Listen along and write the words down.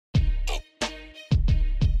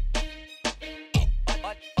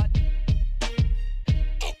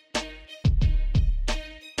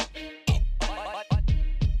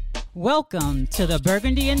Welcome to the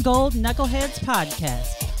Burgundy and Gold Knuckleheads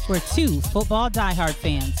podcast, where two football diehard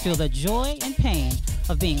fans feel the joy and pain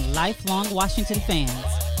of being lifelong Washington fans.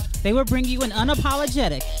 They will bring you an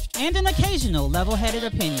unapologetic and an occasional level-headed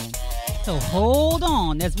opinion. So hold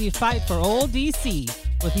on as we fight for old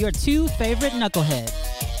DC with your two favorite knuckleheads.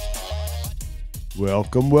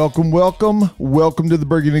 Welcome to the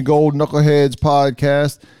Burgundy Gold Knuckleheads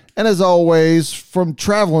podcast. And as always, from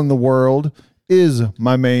traveling the world is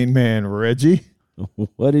my main man, Reggie.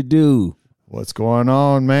 What it do? What's going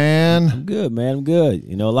on, man? I'm good, man. I'm good.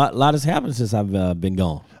 You know, a lot has happened since I've been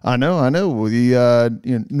gone. I know. We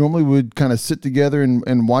normally would kind of sit together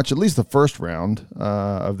and watch at least the first round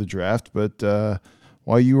of the draft. But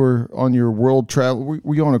while you were on your world travel,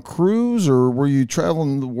 were you on a cruise or were you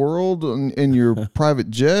traveling the world in your private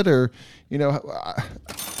jet? Or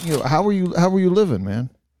how were you living, man?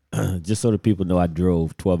 Just so that people know, I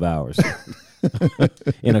drove 12 hours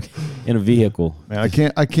in a vehicle. Man,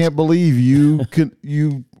 I can't believe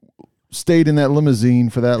you stayed in that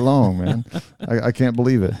limousine for that long, man. I can't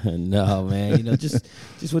believe it. No, man. You know, just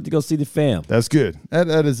went to go see the fam. That's good.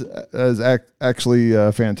 That is actually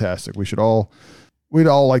fantastic. We'd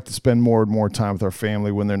all like to spend more and more time with our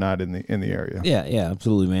family when they're not in the area. Yeah,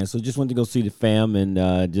 absolutely, man. So just went to go see the fam,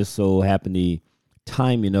 and just so happened the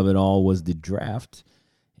timing of it all was the draft,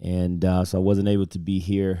 and so I wasn't able to be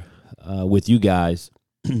here with you guys.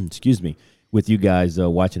 Excuse me, with you guys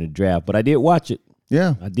watching the draft, but I did watch it.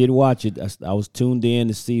 Yeah, I did watch it. I was tuned in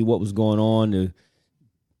to see what was going on,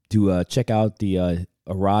 to check out the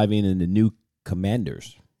arriving and the new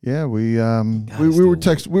commanders. Yeah, we were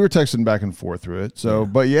texting back and forth through it. So, yeah.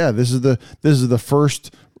 But yeah, this is the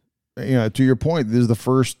first. To your point, this is the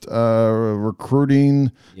first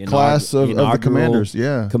recruiting class of the Commanders.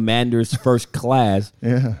 Yeah, Commanders first class.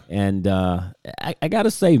 Yeah, and I gotta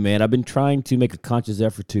say, man, I've been trying to make a conscious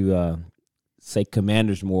effort to say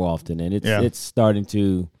Commanders more often, and it's starting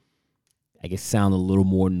to, I guess, sound a little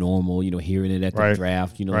more normal. You know, hearing it at the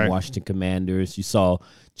draft. You know, Washington Commanders. You saw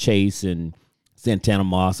Chase and Santana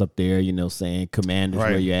Moss up there. You know, saying Commanders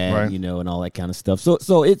where you at. You know, and all that kind of stuff.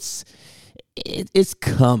 So it's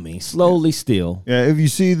coming slowly still. Yeah, if you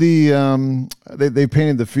see the they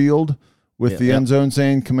painted the field with the end zone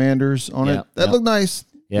saying Commanders on it. That looked nice.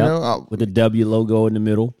 Yeah, you know, with the W logo in the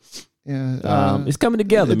middle. Yeah, it's coming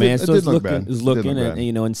together, man. So it's looking, and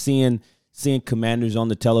you know, and seeing Commanders on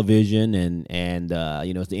the television, and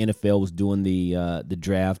you know, as the NFL was doing the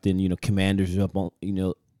draft, and you know, Commanders up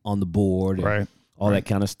on the board, and all that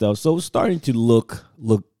kind of stuff. So it's starting to look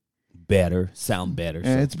better, sound better.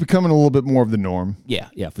 And it's becoming a little bit more of the norm.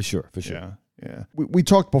 Yeah, for sure. Yeah. We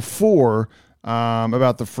talked before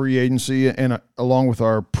about the free agency, and along with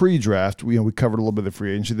our pre-draft, we covered a little bit of the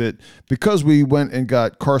free agency, that because we went and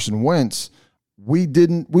got Carson Wentz, we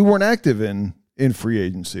weren't active in free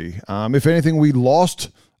agency. If anything, we lost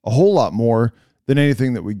a whole lot more than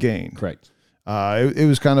anything that we gained. Correct. It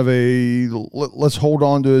was kind of let's hold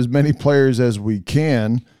on to as many players as we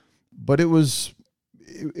can, but it was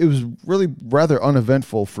really rather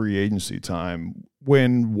uneventful free agency time,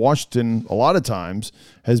 when Washington a lot of times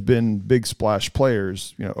has been big splash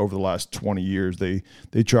players. You know, over the last 20 years, they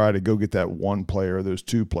try to go get that one player, those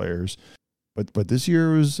two players, but this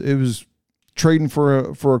year it was trading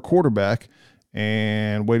for a quarterback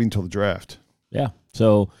and waiting till the draft. Yeah.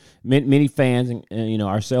 So many fans, and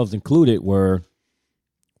ourselves included, were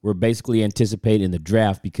basically anticipating the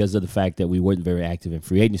draft because of the fact that we weren't very active in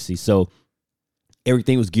free agency. So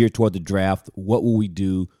everything was geared toward the draft. What will we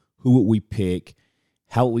do? Who would we pick?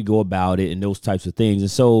 How would we go about it? And those types of things.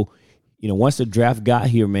 And so, once the draft got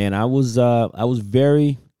here, man, I was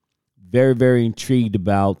very, very, very intrigued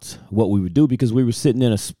about what we would do, because we were sitting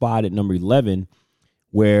in a spot at number 11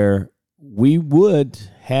 where we would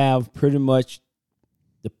have pretty much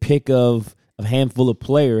the pick of a handful of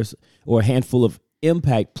players, or a handful of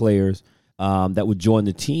impact players that would join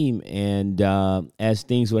the team. And as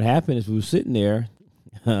things would happen, as we were sitting there,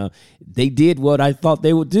 they did what I thought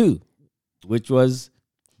they would do, which was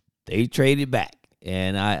they traded back.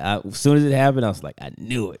 And I as soon as it happened, I was like, I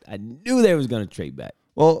knew it. I knew they was going to trade back.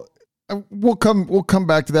 Well, we'll come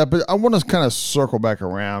back to that, but I want to kind of circle back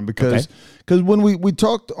around, because when we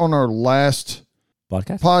talked on our last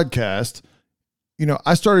podcast,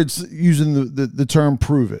 I started using the term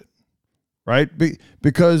 "prove it." Right?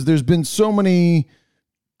 Because there's been so many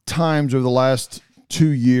times over the last 2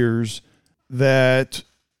 years that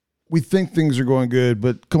we think things are going good,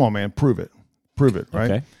 but come on, man, prove it,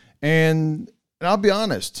 right? Okay. And I'll be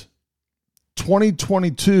honest,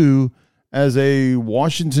 2022, as a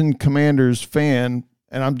Washington Commanders fan,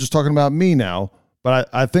 and I'm just talking about me now, but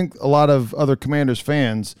I think a lot of other Commanders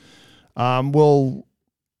fans will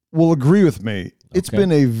agree with me. It's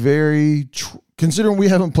been a very considering we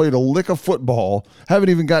haven't played a lick of football, haven't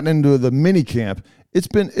even gotten into the mini camp. It's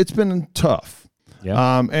been tough.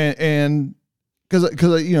 Yeah. And because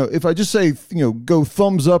if I just say go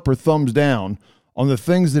thumbs up or thumbs down on the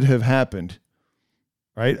things that have happened,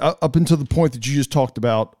 right up until the point that you just talked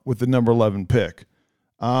about with the number 11 pick,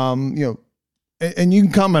 and you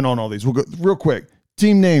can comment on all these. We'll go real quick.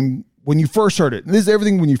 Team name when you first heard it. And this is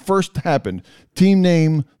everything when you first happened. Team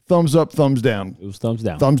name, thumbs up, thumbs down. It was thumbs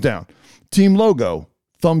down. Thumbs down. Team logo,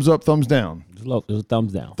 thumbs up, thumbs down. It was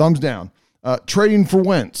thumbs down. Thumbs down. Trading for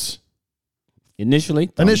Wentz. Initially,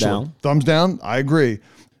 thumbs down. I agree.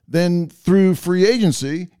 Then through free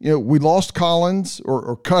agency, we lost Collins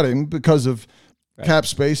or cut him because of cap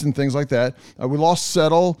space and things like that. We lost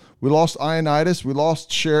Settle. We lost Ioannidis. We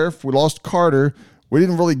lost Sheriff. We lost Carter. We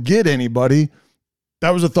didn't really get anybody.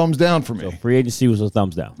 That was a thumbs down for me. So free agency was a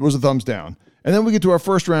thumbs down. It was a thumbs down. And then we get to our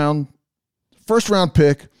first round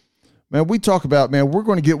pick. Man, we talk about, we're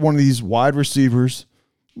going to get one of these wide receivers,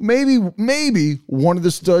 maybe one of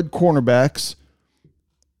the stud cornerbacks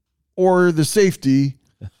or the safety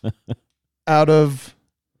out of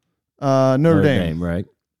Notre Dame. Right.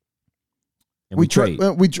 And we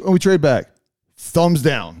trade back. Thumbs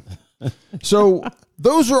down. So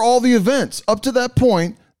those are all the events. Up to that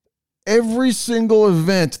point, every single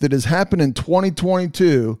event that has happened in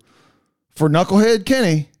 2022 for Knucklehead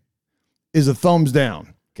Kenny is a thumbs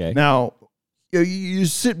down. Okay. Now, you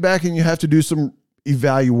sit back and you have to do some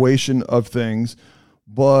evaluation of things,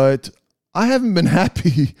 but I haven't been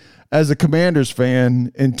happy as a Commanders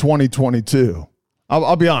fan in 2022.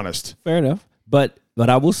 I'll be honest. Fair enough. But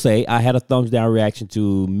I will say I had a thumbs down reaction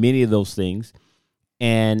to many of those things.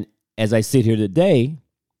 And as I sit here today,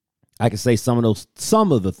 I can say some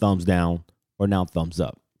of the thumbs down are now thumbs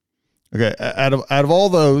up. Okay. Out of all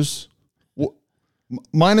those,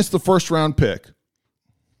 minus the first round pick,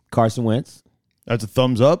 Carson Wentz. That's a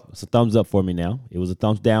thumbs up. It's a thumbs up for me now. It was a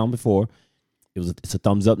thumbs down before. It's a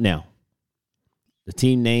thumbs up now. The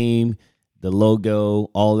team name, the logo,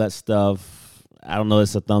 all that stuff. I don't know.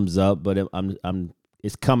 It's a thumbs up, but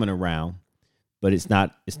it's coming around. But it's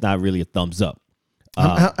not really a thumbs up.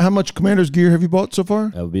 How much Commanders gear have you bought so far?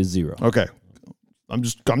 That would be a 0. Okay, I'm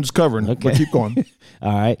just covering. Okay, but keep going.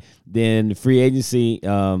 All right. Then the free agency.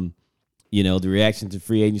 The reaction to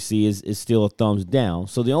free agency is still a thumbs down.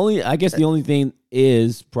 So the only thing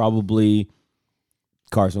is probably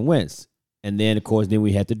Carson Wentz, and then of course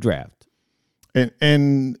we had the draft.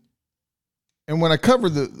 And when I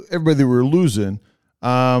covered everybody that we were losing,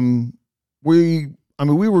 we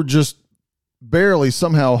were just barely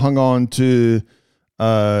somehow hung on to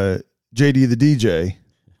JD the DJ,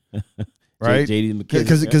 right? JD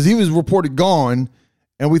McKinney, because he was reported gone,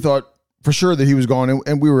 and we thought for sure that he was gone,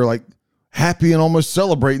 and we were like happy and almost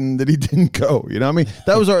celebrating that he didn't go. You know what I mean?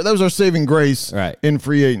 That was our saving grace in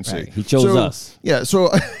free agency. Right. He chose us. Yeah. So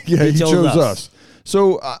he chose us.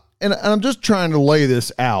 So and I'm just trying to lay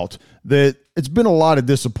this out that it's been a lot of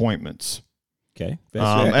disappointments. Okay.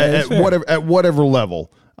 At whatever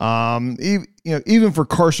level. Even for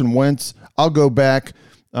Carson Wentz, I'll go back.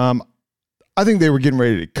 I think they were getting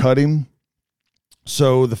ready to cut him.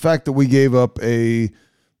 So the fact that we gave up a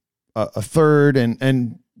third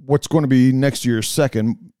and what's going to be next year's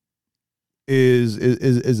second is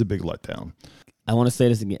a big letdown. I want to say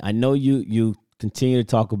this again. I know you continue to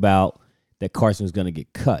talk about that Carson is going to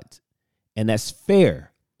get cut, and that's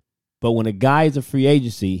fair. But when a guy is a free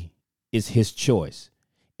agency, it's his choice,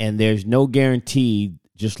 and there's no guarantee.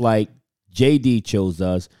 Just like JD chose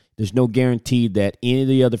us, there's no guarantee that any of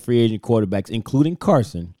the other free agent quarterbacks, including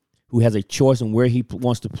Carson, who has a choice on where he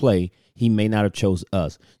wants to play, he may not have chose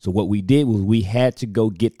us. So what we did was we had to go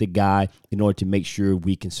get the guy in order to make sure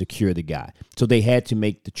we can secure the guy. So they had to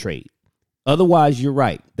make the trade. Otherwise, you're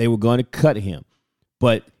right. They were going to cut him.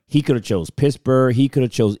 But he could have chose Pittsburgh. He could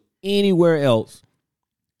have chose anywhere else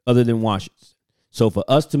other than Washington. So for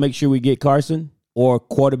us to make sure we get Carson or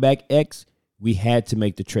quarterback X, we had to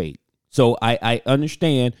make the trade. So I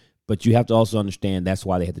understand, but you have to also understand that's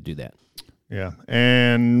why they had to do that. Yeah,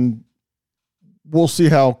 and we'll see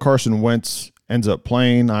how Carson Wentz ends up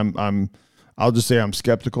playing. I'll just say I'm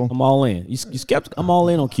skeptical. I'm all in. You skeptical? I'm all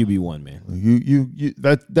in on QB1, man.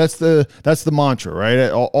 That's the mantra, right?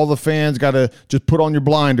 All the fans got to just put on your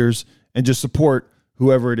blinders and just support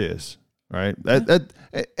whoever it is, right?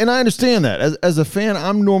 And I understand that. As a fan,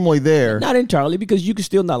 I'm normally there. Not entirely, because you can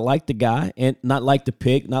still not like the guy and not like the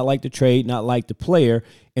pick, not like the trade, not like the player,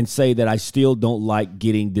 and say that I still don't like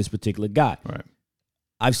getting this particular guy. Right.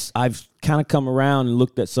 I've kind of come around and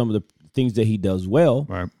looked at some of the things that he does well,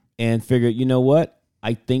 right, and figured, you know what?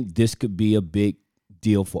 I think this could be a big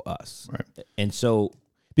deal for us. Right. And so,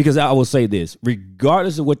 because I will say this,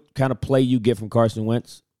 regardless of what kind of play you get from Carson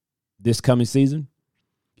Wentz this coming season,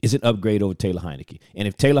 it's an upgrade over Taylor Heineke. And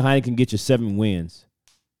if Taylor Heineke can get you 7 wins,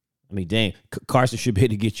 I mean, dang, Carson should be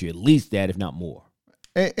able to get you at least that, if not more.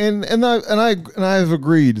 And I have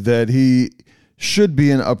agreed that he should be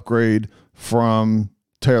an upgrade from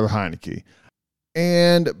Taylor Heineke.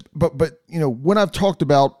 And but when we've talked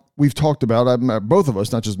about both of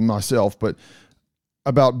us, not just myself, but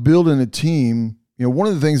about building a team. One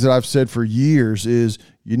of the things that I've said for years is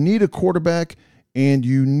you need a quarterback and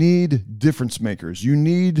you need difference makers. You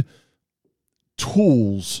need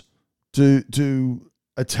tools to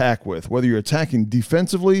attack with, whether you're attacking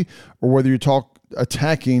defensively or whether you're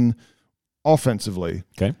attacking offensively.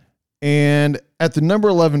 Okay. And at the number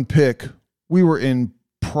 11 pick, we were in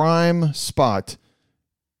prime spot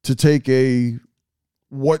to take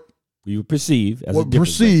what you perceive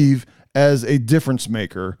as a difference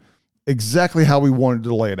maker, exactly how we wanted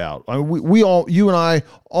to lay it out. I mean, you and I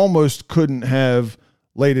almost couldn't have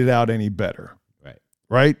laid it out any better.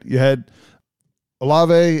 Right? You had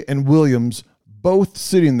Olave and Williams both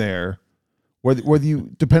sitting there, whether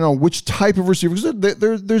you, depending on which type of receivers,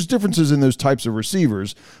 there's differences in those types of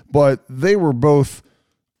receivers, but they were both,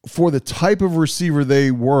 for the type of receiver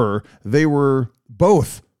they were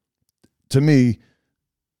both, to me,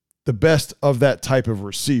 the best of that type of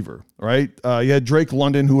receiver, right? You had Drake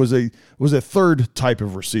London, who was a third type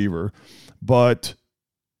of receiver, but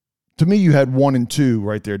to me, you had 1 and 2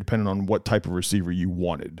 right there, depending on what type of receiver you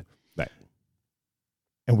wanted. Right.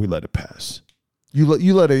 And we let it pass. You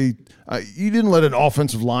didn't let an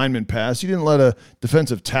offensive lineman pass. You didn't let a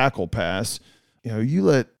defensive tackle pass. You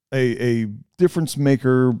let a difference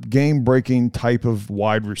maker, game breaking type of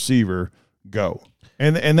wide receiver go,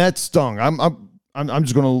 and that stung. I'm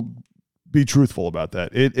just going to be truthful about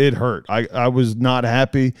that. It hurt. I was not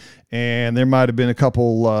happy, and there might have been a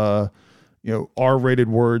couple R-rated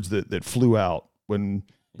words that flew out when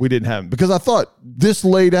we didn't have them, because I thought this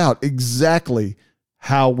laid out exactly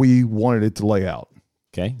how we wanted it to lay out.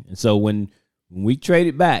 Okay. And so when we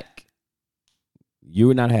traded back, you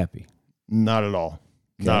were not happy. Not at all.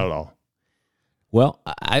 Okay. Not at all. Well,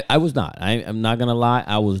 I was not. I'm not going to lie.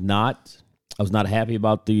 I was not happy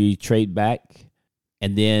about the trade back.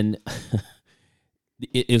 And then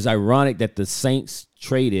it is ironic that the Saints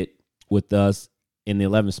traded with us in the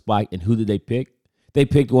 11th spot. And who did they pick? They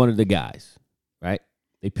picked one of the guys, right?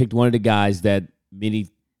 They picked one of the guys that many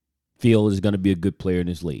feel is going to be a good player in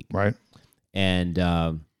this league. Right. And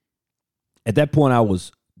at that point, I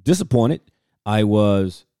was disappointed. I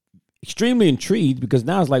was extremely intrigued, because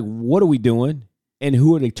now it's like, what are we doing? And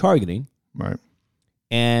who are they targeting? Right.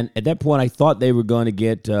 And at that point, I thought they were going to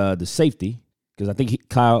get the safety, because I think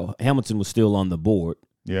Kyle Hamilton was still on the board.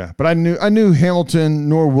 Yeah, but I knew Hamilton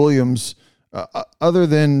nor Williams, other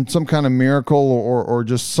than some kind of miracle or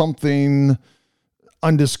just something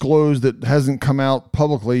undisclosed that hasn't come out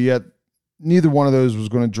publicly yet. Neither one of those was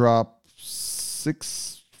going to drop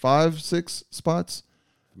 6 spots.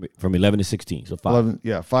 From 11 to 16, so 5.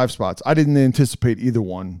 11, 5 spots. I didn't anticipate either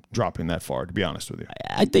one dropping that far, to be honest with you.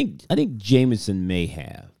 I think Jameson may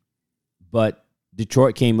have, but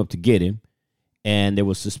Detroit came up to get him, and there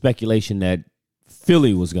was some speculation that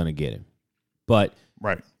Philly was going to get him. But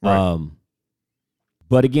right.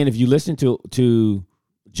 But again, if you listen to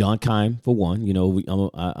John Keim, for one,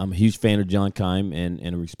 I'm a huge fan of John Keim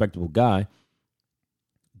and a respectable guy.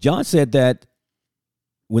 John said that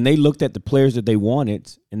when they looked at the players that they wanted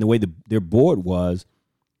and the way their board was,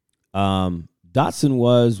 Dotson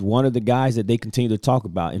was one of the guys that they continue to talk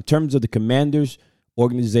about. In terms of the Commanders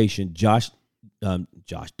organization, Josh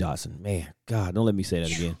Dotson, man, God, don't let me say that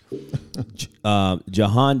again.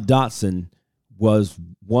 Jahan Dotson was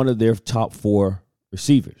one of their top 4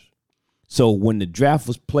 receivers. So when the draft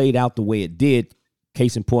was played out the way it did,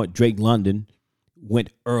 case in point, Drake London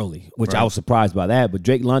went early, which I was surprised by that. But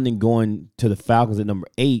Drake London going to the Falcons at number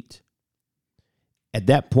 8, at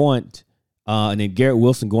that point, and then Garrett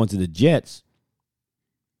Wilson going to the Jets,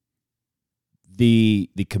 the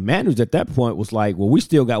Commanders at that point was like, well, we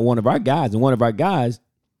still got one of our guys, and one of our guys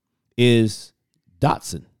is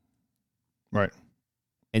Dotson. Right.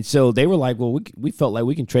 And so they were like, well, we felt like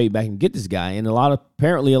we can trade back and get this guy. And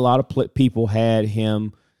apparently a lot of people had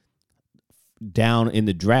him down in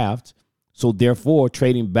the draft. So therefore,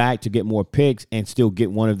 trading back to get more picks and still get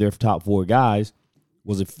one of their top 4 guys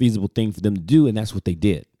was a feasible thing for them to do, and that's what they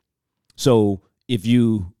did. So if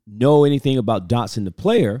you know anything about Dotson, the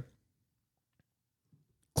player,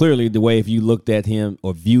 clearly the way if you looked at him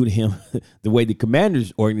or viewed him the way the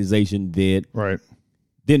Commanders organization did, right,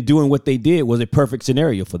 then doing what they did was a perfect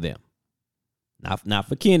scenario for them. Not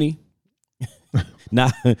for Kenny.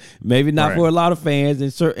 Maybe not for a lot of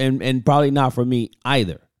fans, and probably not for me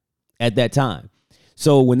either at that time.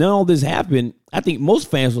 So when all this happened, I think most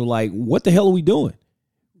fans were like, what the hell are we doing?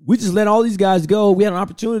 We just let all these guys go. We had an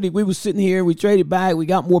opportunity. We were sitting here. We traded back. We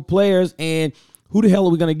got more players. And who the hell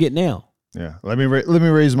are we going to get now? Yeah, let me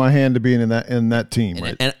raise my hand to being in that team,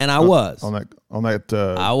 right? And I was on that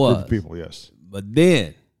I was group of people. Yes, but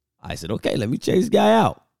then I said, okay, let me check this guy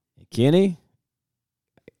out. Kenny,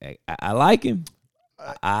 I like him.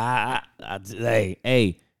 Hey,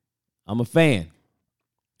 I'm a fan.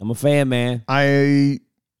 I'm a fan, man. I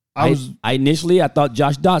initially thought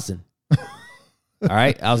Josh Dotson. All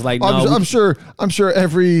right, I was like, no, I'm sure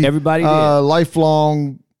everybody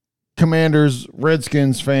lifelong Commanders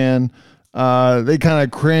Redskins fan, they kind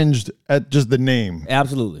of cringed at just the name.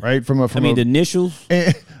 Absolutely, right? The initials,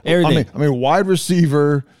 everything. I mean, wide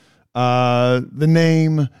receiver, the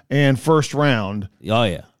name, and first round. Oh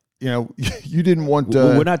yeah. You know, you didn't want.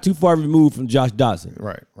 We're not too far removed from Josh Dotson,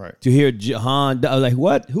 right? To hear Jahan, I was like,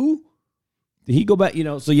 what? Who? Did he go back? You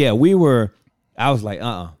know, so yeah, we were. I was like,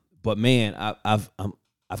 But man, I've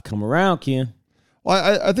come around, Ken.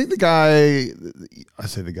 Well, I think the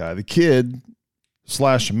kid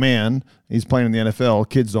 / man, he's playing in the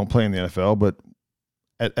NFL. Kids don't play in the NFL, but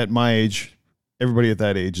at my age, everybody at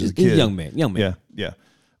that age is a kid. He's a young man. Yeah.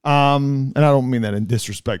 And I don't mean that in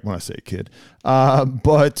disrespect when I say kid.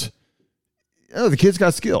 But the kid's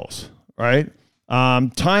got skills, right?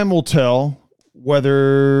 Time will tell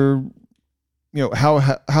whether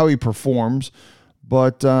how he performs.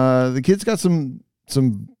 But the kid's got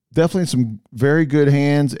definitely some very good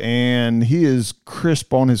hands, and he is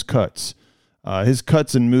crisp on his cuts. His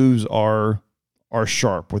cuts and moves are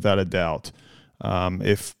sharp without a doubt.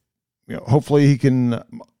 Hopefully he can,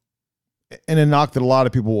 and a knock that a lot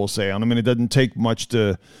of people will say on him. I mean, it doesn't take much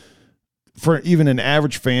for even an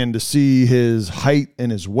average fan to see his height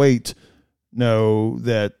and his weight, know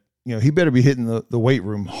that he better be hitting the weight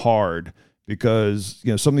room hard. Because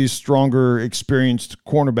some of these stronger, experienced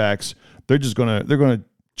cornerbacks, they're gonna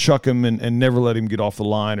chuck him and never let him get off the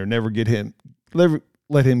line or never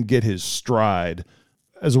let him get his stride.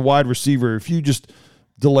 As a wide receiver, if you just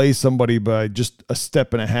delay somebody by just a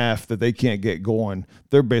step and a half that they can't get going,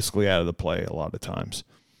 they're basically out of the play a lot of times.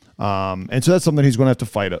 And so that's something he's going to have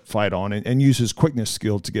to fight on and use his quickness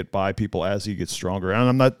skill to get by people as he gets stronger. And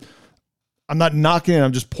I'm not knocking it.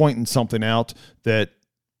 I'm just pointing something out that.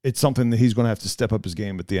 It's something that he's going to have to step up his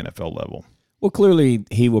game at the NFL level. Well, clearly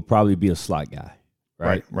he will probably be a slot guy,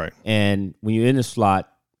 right? Right. And when you're in the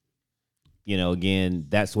slot, again,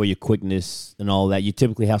 that's where your quickness and all that. You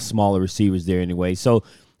typically have smaller receivers there anyway. So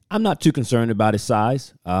I'm not too concerned about his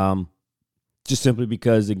size, just simply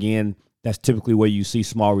because, again, that's typically where you see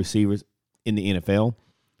small receivers in the NFL.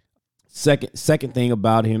 Second thing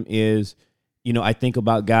about him is, I think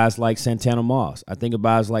about guys like Santana Moss. I think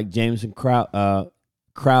about guys like Jameson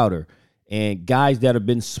Crowder and guys that have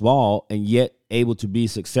been small and yet able to be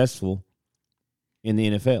successful in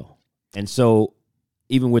the NFL. And so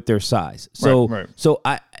even with their size. So right. So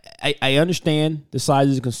I understand the size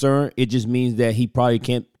is a concern. It just means that he probably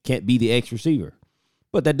can't be the X receiver.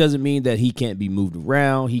 But that doesn't mean that he can't be moved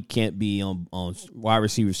around. He can't be on wide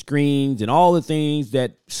receiver screens and all the things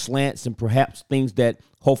that slants and perhaps things that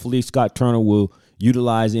hopefully Scott Turner will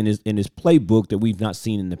utilize in his playbook that we've not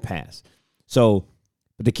seen in the past. So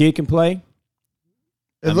but the kid can play.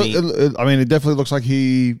 It definitely looks like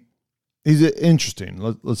he's interesting.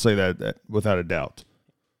 Let's say that without a doubt.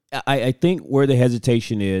 I think where the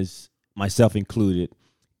hesitation is, myself included,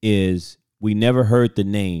 is we never heard the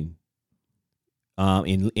name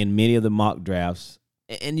in many of the mock drafts,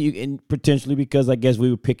 and potentially because I guess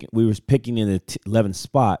we were picking in the 11th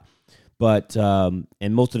spot. But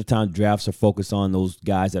and most of the time drafts are focused on those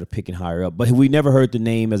guys that are picking higher up. But we never heard the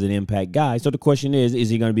name as an impact guy. So the question is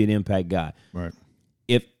he going to be an impact guy? Right.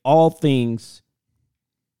 If all things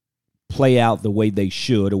play out the way they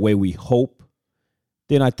should, the way we hope,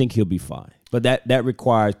 then I think he'll be fine. But that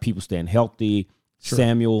requires people staying healthy. Sure.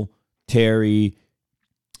 Samuel, Terry,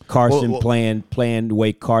 Carson playing the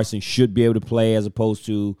way Carson should be able to play as opposed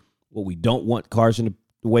to what we don't want Carson to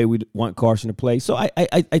the way we want Carson to play. So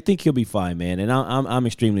I think he'll be fine, man. And I'm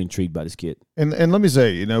extremely intrigued by this kid. And let me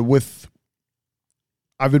say,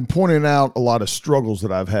 I've been pointing out a lot of struggles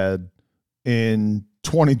that I've had in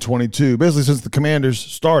 2022, basically since the Commanders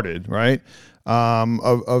started, right?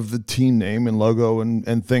 Of the team name and logo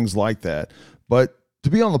and things like that. But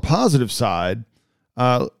to be on the positive side,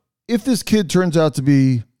 if this kid turns out to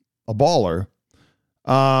be a baller,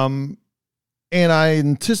 and I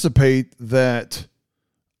anticipate that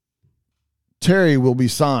Terry will be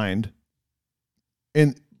signed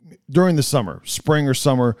during the summer, spring or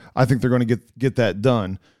summer. I think they're going to get that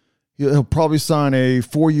done. He'll probably sign a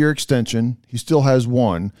 4-year extension. He still has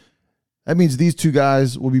one. That means these two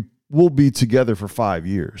guys will be together for 5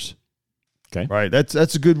 years. Okay. Right.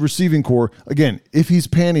 That's a good receiving core. Again, if he's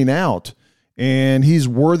panning out and he's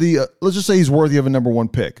worthy, let's just say he's worthy of a number 1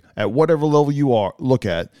 pick at whatever level you look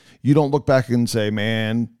at. You don't look back and say,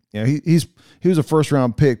 man, he was a first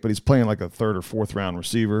round pick, but he's playing like a 3rd or 4th round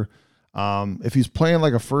receiver. If he's playing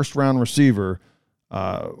like a 1st round receiver,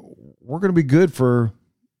 we're going to be good for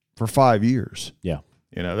 5 years. Yeah.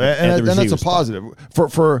 And that's a positive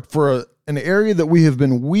for an area that we have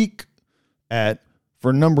been weak at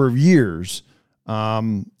for a number of years.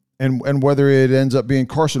 And whether it ends up being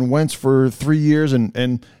Carson Wentz for 3 years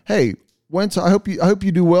and hey, Wentz, I hope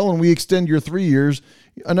you do well and we extend your 3 years,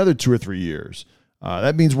 another 2 or 3 years.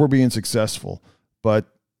 That means we're being successful, but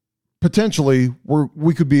potentially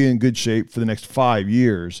we could be in good shape for the next 5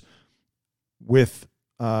 years with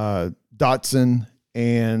Dotson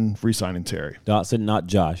and re-signing Terry. Dotson, not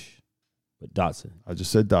Josh, but Dotson. I just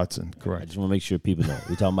said Dotson, correct. I just want to make sure people know.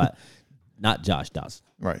 We're talking about not Josh Dotson.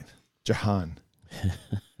 Right. Jahan.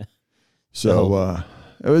 So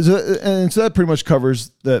that pretty much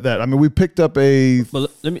covers that. I mean, we picked up a. But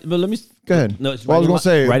let me go ahead. No, I was going to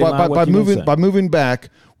say by moving back,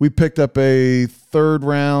 we picked up a 3rd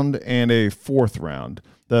round and a 4th round.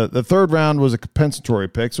 The 3rd round was a compensatory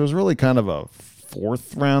pick, so it was really kind of a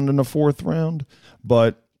 4th round and a 4th round.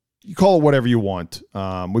 But you call it whatever you want.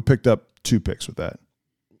 We picked up 2 picks with that.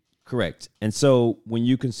 Correct. And so when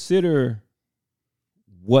you consider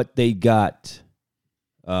what they got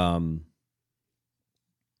with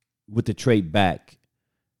the trade back,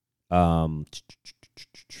 let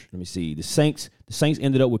me see. The Saints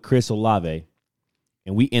ended up with Chris Olave,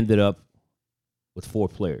 and we ended up with 4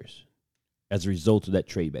 players as a result of that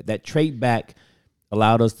trade back. That trade back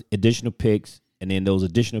allowed us additional picks, and then those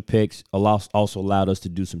additional picks also allowed us to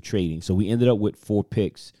do some trading. So we ended up with 4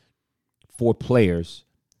 picks, 4 players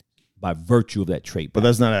by virtue of that trade back. But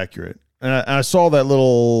that's not accurate. And I saw that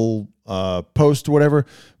little post or whatever,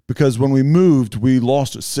 because when we moved, we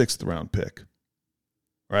lost a 6th round pick.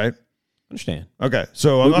 Right? Understand. Okay.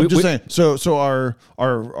 So I'm just saying. So our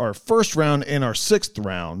 1st round and our 6th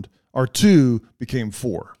round, our 2 became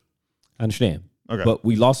 4. I understand. Okay. But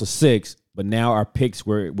we lost a 6, but now our picks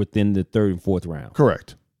were within the 3rd and 4th round.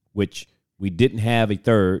 Correct. Which we didn't have a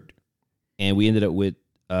 3rd, and we ended up with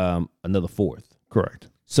another 4th. Correct.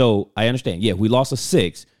 So I understand. Yeah, we lost a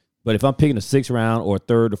 6, but if I'm picking a 6th round or a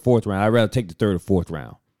 3rd or 4th round, I'd rather take the 3rd or 4th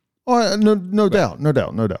round. Oh, no doubt.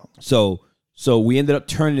 So we ended up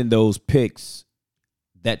turning those picks.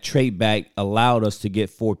 That trade back allowed us to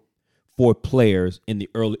get four players in the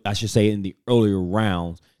earlier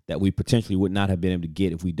rounds that we potentially would not have been able to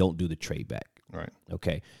get if we don't do the trade back. Right.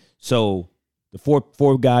 Okay. So the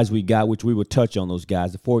four guys we got, which we will touch on those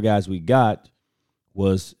guys. The 4 guys we got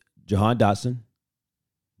was Jahan Dotson,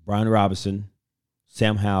 Brian Robinson,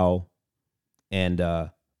 Sam Howell, and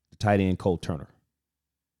the tight end Cole Turner.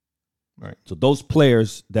 Right. So those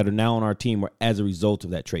players that are now on our team were as a result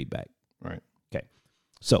of that trade back. Right. Okay.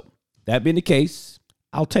 So that being the case,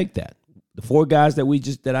 I'll take that. The 4 guys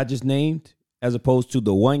that I just named, as opposed to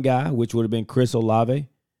the 1 guy, which would have been Chris Olave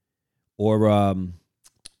or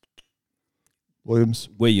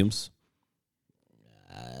Williams.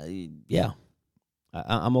 Yeah,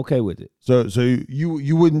 I'm okay with it. So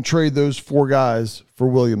you wouldn't trade those 4 guys for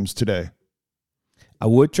Williams today? I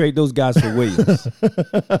would trade those guys for Williams.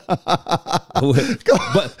 Go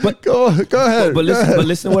ahead. But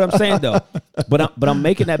listen to what I'm saying though. But I'm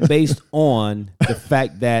making that based on the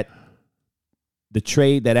fact that the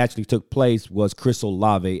trade that actually took place was Chris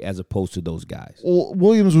Olave as opposed to those guys. Well,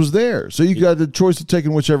 Williams was there, so you got the choice of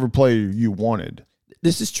taking whichever player you wanted.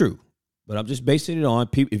 This is true, but I'm just basing it on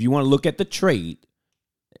people. If you want to look at the trade,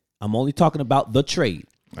 I'm only talking about the trade.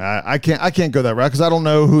 I can't go that route because I don't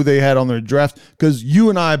know who they had on their draft. Because you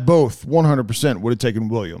and I both 100% would have taken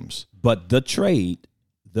Williams. But the trade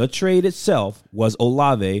itself was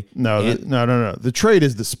Olave. No. The trade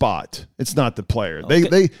is the spot. It's not the player.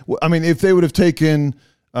 Okay. I mean, if they would have taken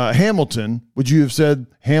Hamilton, would you have said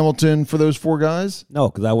Hamilton for those 4 guys? No,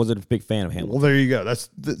 because I wasn't a big fan of Hamilton. Well, there you go.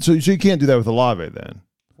 So you can't do that with Olave then.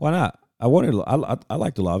 Why not? I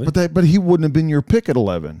liked Olave, but he wouldn't have been your pick at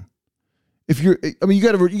 11. You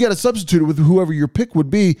got to substitute it with whoever your pick would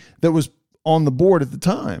be that was on the board at the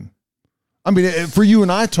time. I mean, for you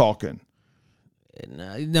and I talking.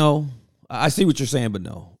 No, I see what you're saying, but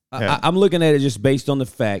no. Yeah. I'm looking at it just based on the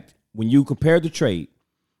fact when you compare the trade,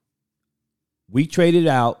 we traded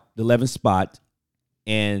out the 11th spot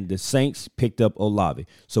and the Saints picked up Olave.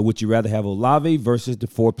 So would you rather have Olave versus the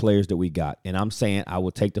 4 players that we got? And I'm saying I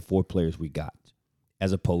will take the 4 players we got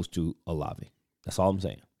as opposed to Olave. That's all I'm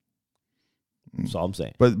saying. That's all I'm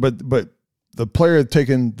saying. But the player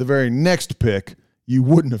taking the very next pick, you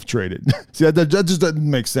wouldn't have traded. See, that just doesn't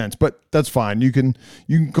make sense. But that's fine. You can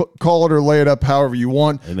call it or lay it up however you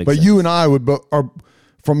want. But sense. You and I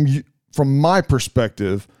from my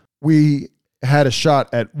perspective, we had a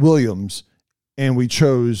shot at Williams, and we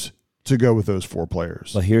chose to go with those 4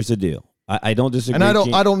 players. But here's the deal. I don't disagree. And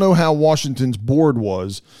I don't know how Washington's board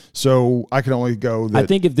was, so I can only go that. I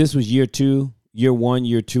think if this was year 1,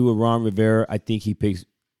 year 2 of Ron Rivera, I think he picks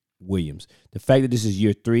Williams. The fact that this is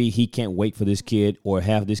year 3, he can't wait for this kid or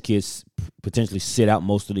have this kid potentially sit out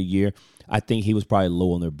most of the year. I think he was probably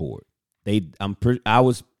low on their board. I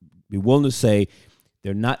was be willing to say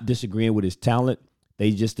they're not disagreeing with his talent.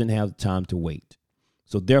 They just didn't have the time to wait.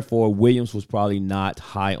 So therefore, Williams was probably not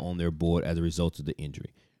high on their board as a result of the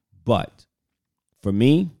injury. But for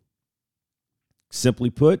me, simply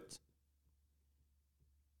put,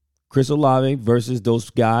 Chris Olave versus those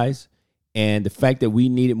guys, and the fact that we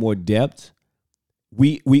needed more depth,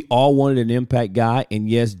 we all wanted an impact guy, and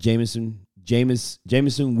yes, Jameson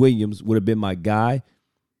Williams would have been my guy.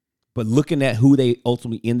 But looking at who they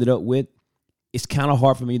ultimately ended up with, it's kind of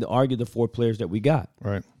hard for me to argue the 4 players that we got.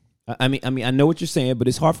 Right. I mean, I know what you're saying, but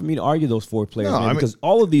it's hard for me to argue those 4 players, because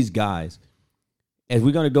all of these guys, as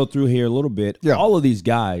we're going to go through here a little bit, all of these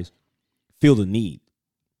guys feel the need.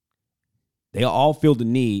 They all feel the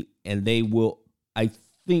need, and they will, I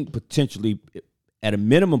think, potentially, at a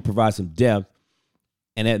minimum, provide some depth,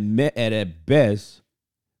 and at best,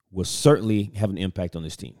 will certainly have an impact on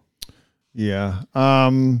this team. Yeah.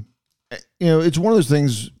 It's one of those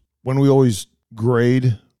things when we always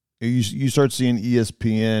grade, you start seeing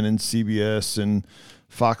ESPN and CBS and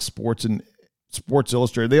Fox Sports and Sports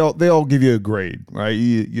Illustrated. They all give you a grade, right?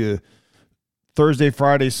 You Thursday,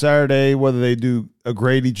 Friday, Saturday, whether they do a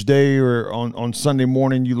grade each day or on Sunday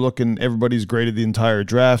morning, you look and everybody's graded the entire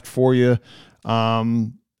draft for you.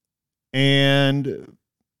 And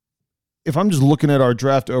if I'm just looking at our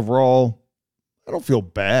draft overall, I don't feel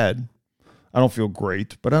bad. I don't feel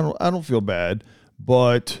great, but I don't feel bad.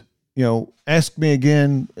 But, ask me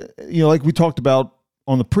again, like we talked about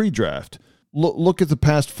on the pre-draft, look at the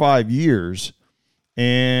past 5 years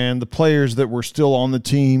and the players that were still on the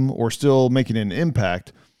team or still making an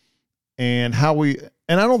impact, and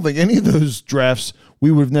and I don't think any of those drafts we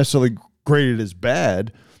would have necessarily graded as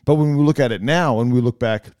bad, but when we look at it now and we look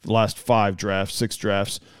back the last 5 drafts, 6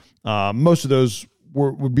 drafts, most of those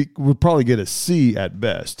would probably get a C at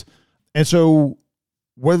best. And so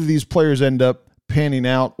whether these players end up panning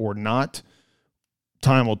out or not,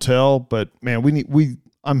 time will tell. But man,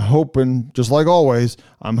 I'm hoping, just like always,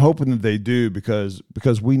 I'm hoping that they do because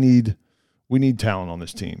we need talent on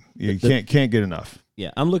this team. You can't get enough.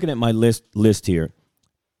 Yeah, I'm looking at my list here,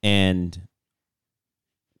 and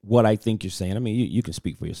what I think you're saying. I mean, you can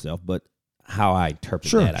speak for yourself, but how I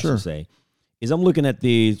interpret that, I should say, is I'm looking at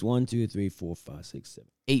these 1, 2, 3, 4, 5, 6, 7,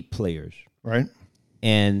 8 players, right?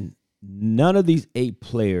 And none of these 8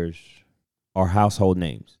 players are household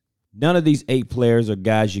names. None of these 8 players are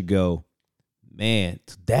guys you go, man,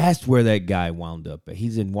 that's where that guy wound up at.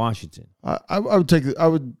 He's in Washington. I would take it.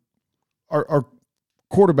 Our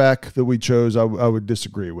quarterback that we chose, I would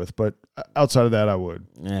disagree with, but outside of that, I would.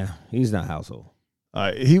 Yeah, he's not household.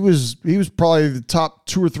 He was probably the top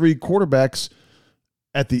 2 or 3 quarterbacks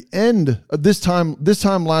at the end of this time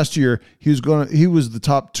last year. He was the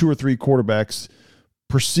top 2 or 3 quarterbacks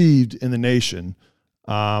perceived in the nation.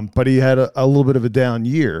 But he had a little bit of a down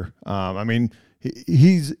year. I mean,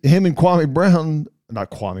 him and Kwame Brown, not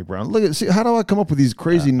Kwame Brown. See, how do I come up with these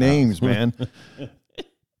crazy names, man?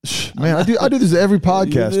 Man, I do this every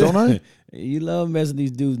podcast, don't I? You love messing these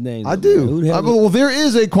dudes' names. I do. Well, there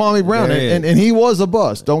is a Kwame Brown, and he was a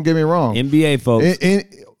bust. Don't get me wrong. NBA folks.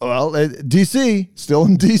 DC, still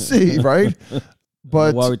in DC, right?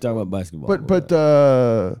 But why are we talking about basketball? But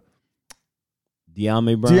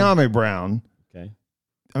De'Ami Brown. Okay.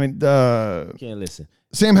 I mean, can't listen.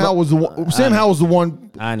 Sam Howell was the one. Sam Howell was the one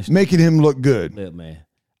making him look good. Look, man,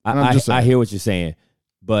 I hear what you're saying,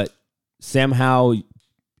 but Sam Howell.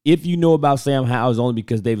 If you know about Sam Howell, it's only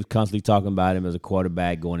because they was constantly talking about him as a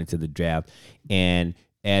quarterback going into the draft. And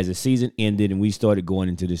as the season ended and we started going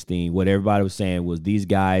into this thing, what everybody was saying was these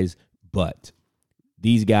guys, but.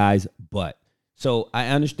 So I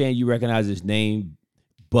understand you recognize his name,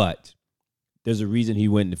 but there's a reason he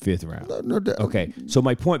went in the 5th round. No doubt. Okay, so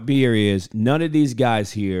my point here is none of these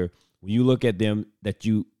guys here, when you look at them, that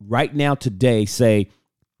you right now today say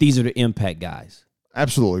these are the impact guys.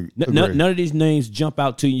 Absolutely. None of these names jump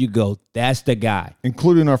out to you. You go, that's the guy,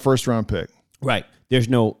 including our first round pick. Right. There's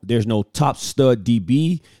no top stud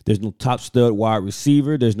DB. There's no top stud wide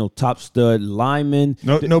receiver. There's no top stud lineman.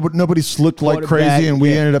 Nobody slipped like crazy, and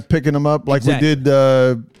we ended up picking them up like we did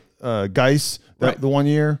Geis the one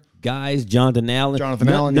year. Guys, Jonathan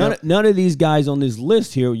Allen. None of these guys on this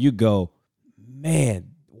list here, you go,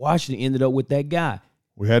 man, Washington ended up with that guy.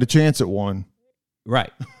 We had a chance at one.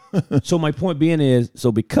 Right. So my point being is,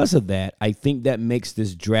 so because of that, I think that makes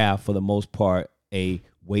this draft, for the most part, a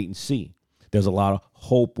wait and see. There's a lot of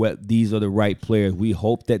hope that these are the right players. We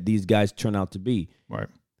hope that these guys turn out to be. Right.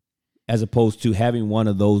 As opposed to having one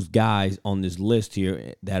of those guys on this list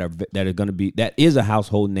here that are going to be, that is a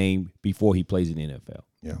household name before he plays in the NFL.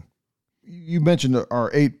 Yeah. You mentioned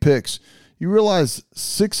our 8 picks. You realize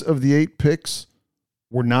 6 of the 8 picks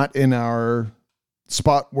were not in our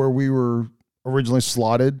spot where we were originally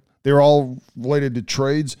slotted. They were all related to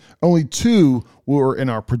trades. Only 2 were in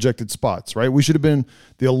our projected spots, right? We should have been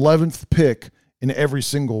the 11th pick in every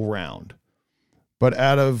single round. But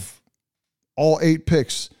out of all 8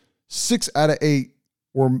 picks, 6 out of 8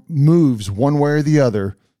 were moves one way or the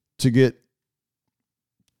other to get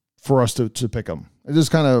for us to pick them. It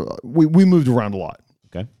just kind of, we moved around a lot.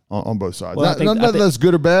 Okay. On both sides. Well, not that's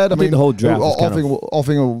good or bad. I mean, the whole draft all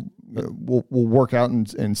thing we'll work out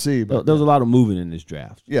and see. But there was a lot of moving in this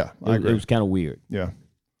draft. Yeah, I agree. It was kind of weird. Yeah.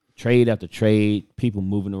 Trade after trade, people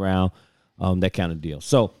moving around, that kind of deal.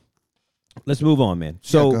 So let's move on, man.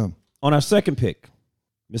 So on our second pick,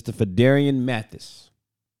 Mr. Fedarian Mathis.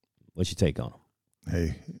 What's your take on him?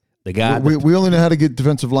 Hey, the guy. We only know how to get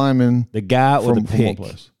defensive linemen. The guy or the pick.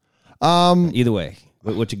 Either way,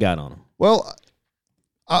 what you got on him? Well,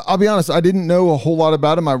 I'll be honest. I didn't know a whole lot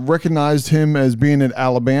about him. I recognized him as being at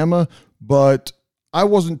Alabama, but I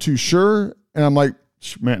wasn't too sure. And I'm like,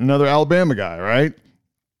 man, another Alabama guy, right?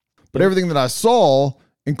 But everything that I saw,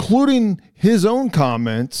 including his own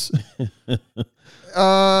comments, we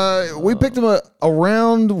picked him a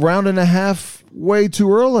round and a half way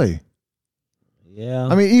too early. Yeah.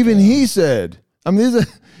 I mean, even he said, I mean,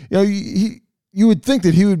 you would think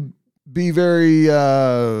that he would be very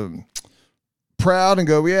proud and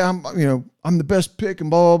go, yeah, I'm the best pick and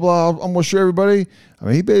blah, blah, blah. I'm going to show everybody. I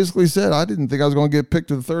mean, he basically said, I didn't think I was going to get picked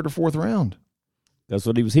to the 3rd or 4th round. That's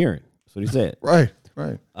what he was hearing. That's what he said. Right.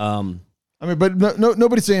 I mean, but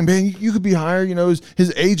nobody's saying, man, you could be higher.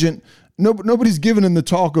 His agent, nobody's giving him the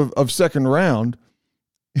talk of second round.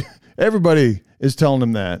 Everybody is telling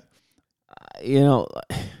him that.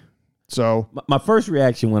 So my first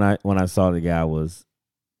reaction when I saw the guy was,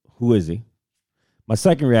 who is he? My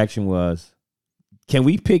second reaction was, can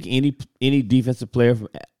we pick any defensive player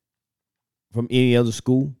from any other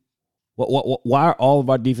school? Why are all of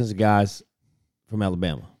our defensive guys from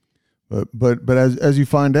Alabama? But as you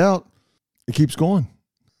find out, it keeps going.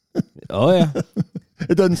 Oh yeah,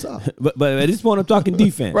 it doesn't stop. But at this point, I'm talking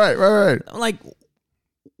defense. Right. I'm like,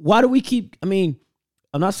 why do we keep? I mean,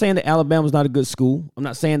 I'm not saying that Alabama's not a good school. I'm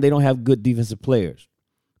not saying they don't have good defensive players.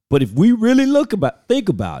 But if we really think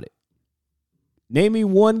about it, name me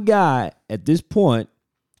one guy at this point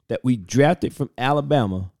that we drafted from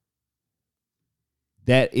Alabama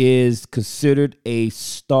that is considered a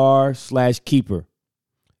star/keeper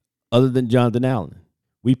other than Jonathan Allen.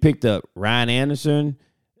 We picked up Ryan Anderson,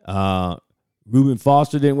 Reuben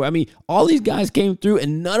Foster didn't work. I mean, all these guys came through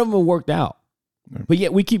and none of them worked out. Right. But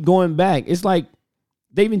yet we keep going back. It's like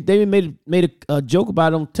they even made a joke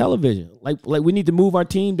about it on television. Like we need to move our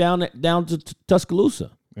team down to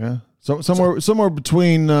Tuscaloosa. Yeah. So somewhere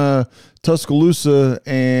between Tuscaloosa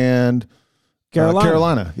and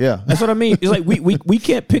Carolina. Yeah. That's what I mean. It's like we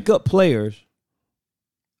can't pick up players.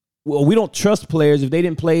 Well, we don't trust players if they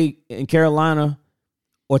didn't play in Carolina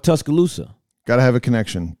or Tuscaloosa. Got to have a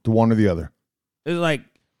connection to one or the other. It's like,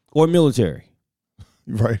 or military.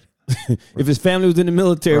 Right. If his family was in the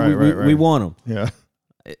military, we want him. Yeah.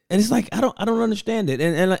 And it's like, I don't understand it.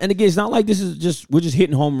 And again, it's not like we're just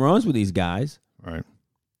hitting home runs with these guys. Right.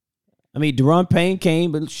 I mean, Deron Payne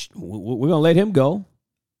came, but we're going to let him go.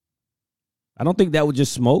 I don't think that was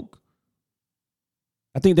just smoke.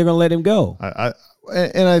 I think they're going to let him go.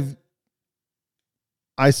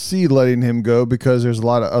 I see letting him go because there's a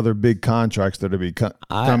lot of other big contracts that are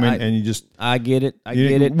coming, and you just. I get it. I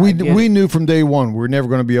get it. We knew from day one we're never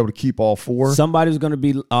going to be able to keep all 4. Somebody's going to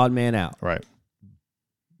be odd man out. Right.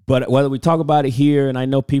 But whether we talk about it here, and I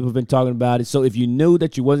know people have been talking about it, so if you knew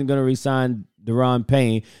that you wasn't going to re-sign Deron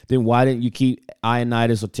Payne, then why didn't you keep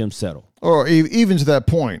Ioannidis or Tim Settle? Or even to that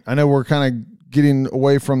point, I know we're kind of getting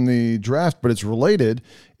away from the draft, but it's related,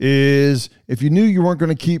 is if you knew you weren't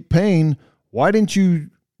going to keep Payne, why didn't you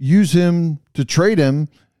use him to trade him,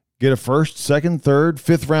 get a first, second, third,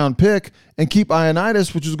 fifth round pick, and keep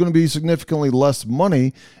Ioannidis, which is going to be significantly less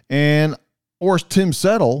money, or Tim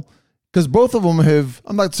Settle, because both of them have,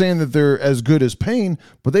 I'm not saying that they're as good as Payne,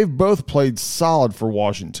 but they've both played solid for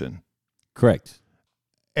Washington. Correct.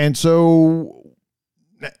 And so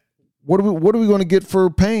what are we going to get for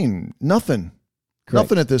Payne? Nothing. Correct.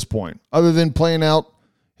 Nothing at this point, other than playing out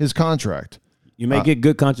his contract. You may get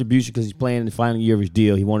good contribution because he's playing in the final year of his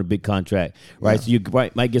deal. He won a big contract, right? Yeah. So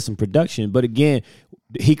you might get some production. But again,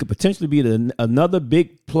 he could potentially be another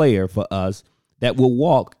big player for us that will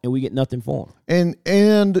walk, and we get nothing for him.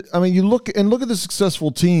 And I mean, you look at the successful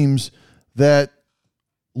teams that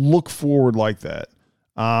look forward like that.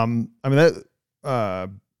 I mean, that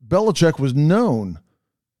Belichick was known.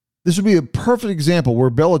 This would be a perfect example where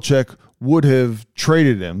Belichick would have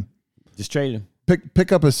traded him. Just traded him.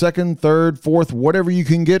 Pick up a second, third, fourth, whatever you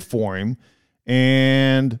can get for him.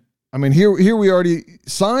 And I mean, here we already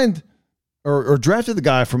signed or drafted the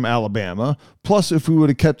guy from Alabama. Plus, if we would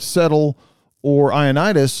have kept Settle or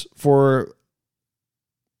Ioannidis for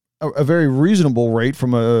a very reasonable rate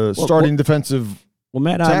from a starting defensive. Well,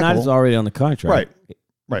 Matt Ioannidis is already on the contract.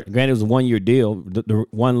 Right. Granted, it was a 1 year deal. The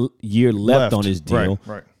 1 year left on his deal.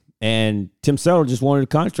 Right. And Tim Settle just wanted a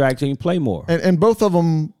contract so he can play more. And both of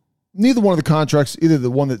them, neither one of the contracts, either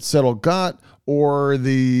the one that Settle got or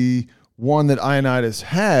the one that Ioannidis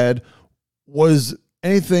had, was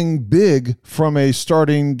anything big from a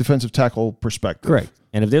starting defensive tackle perspective. Correct.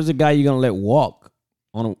 And if there's a guy you're going to let walk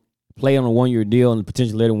play on a 1 year deal and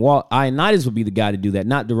potentially let him walk, Ioannidis would be the guy to do that,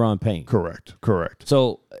 not Deron Payne. Correct.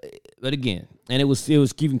 So, but again, and it was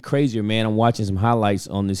even crazier, man. I'm watching some highlights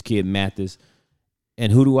on this kid Mathis,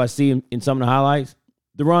 and who do I see in some of the highlights?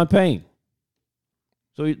 Deron Payne.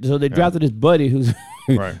 So they drafted his buddy who's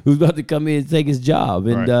who's about to come in and take his job,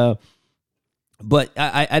 and but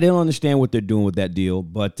I didn't understand what they're doing with that deal.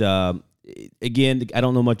 But again, I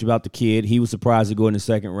don't know much about the kid. He was surprised to go in the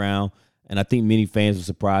second round, and I think many fans were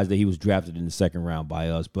surprised that he was drafted in the second round by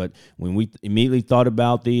us. But when we immediately thought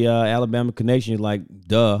about the Alabama connection, like,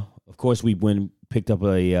 duh, of course we went and picked up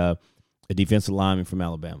a defensive lineman from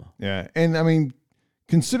Alabama. Yeah, and I mean,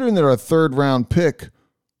 considering that our third round pick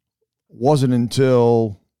wasn't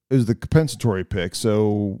until it was the compensatory pick,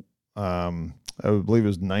 so I believe it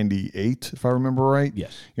was 98, if I remember right.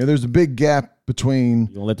 Yes. There's a big gap between. You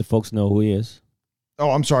want to let the folks know who he is? Oh,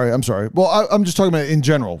 I'm sorry. Well, I'm just talking about it in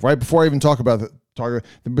general, right? Before I even talk about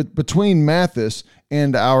between Mathis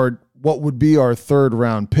and what would be our third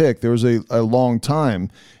round pick, there was a long time.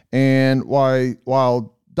 And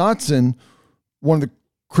while Dotson, one of the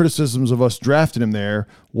criticisms of us drafting him there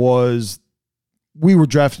was we were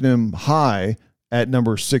drafting him high at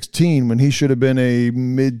number 16 when he should have been a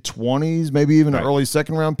mid-20s, maybe even an early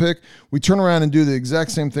second-round pick. We turn around and do the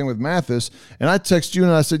exact same thing with Mathis, and I text you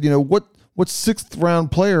and I said, what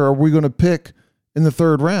sixth-round player are we going to pick in the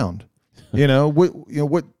third round? Are we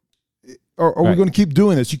going to keep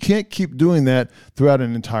doing this? You can't keep doing that throughout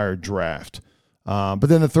an entire draft. But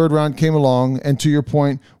then the third round came along, and to your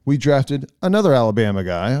point, we drafted another Alabama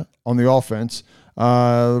guy on the offense,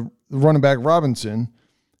 running back Robinson.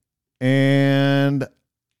 And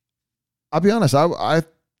I'll be honest, I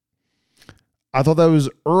thought that was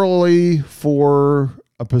early for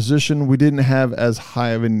a position we didn't have as high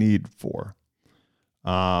of a need for.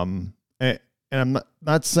 And I'm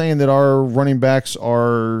not saying that our running backs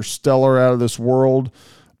are stellar out of this world,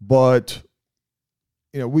 but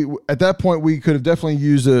we at that point we could have definitely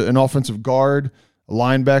used an offensive guard, a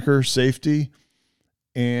linebacker, safety.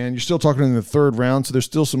 And you're still talking in the third round, so there's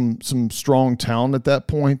still some strong talent at that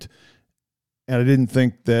point. And I didn't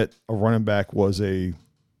think that a running back was a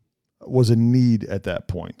need at that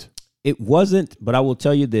point. It wasn't, but I will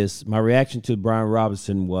tell you this: my reaction to Brian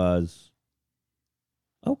Robinson was,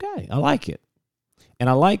 okay, I like it, and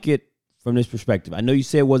I like it from this perspective. I know you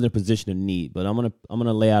said it wasn't a position of need, but I'm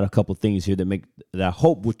gonna lay out a couple of things here that I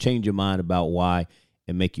hope will change your mind about why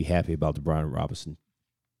and make you happy about the Brian Robinson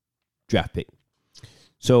draft pick.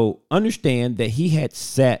 So understand that he had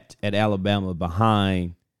sat at Alabama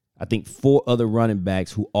behind, I think, 4 other running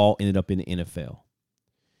backs who all ended up in the NFL.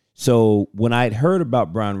 So when I had heard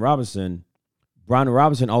about Brian Robinson,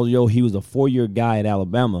 although he was a 4-year guy at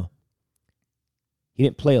Alabama, he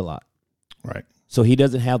didn't play a lot. Right. So he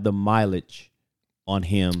doesn't have the mileage on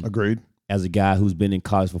him. Agreed. As a guy who's been in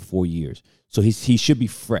college for 4 years. So he should be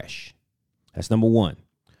fresh. That's number one.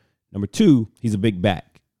 Number two, he's a big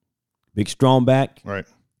back. Big, strong back. Right.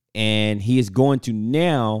 And he's going to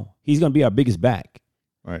be our biggest back.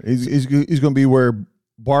 Right. He's going to be where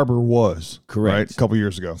Barber was. Correct. Right? A couple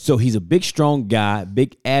years ago. So he's a big, strong guy,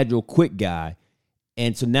 big, agile, quick guy.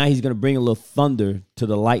 And so now he's going to bring a little thunder to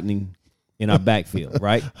the lightning in our backfield,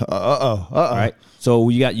 right? All right. So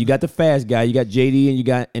you got the fast guy, you got JD, and you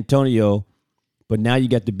got Antonio, but now you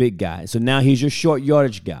got the big guy. So now he's your short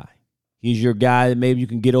yardage guy. He's your guy that maybe you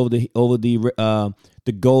can get over the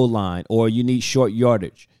goal line, or you need short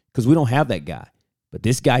yardage because we don't have that guy. But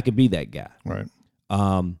this guy could be that guy. Right.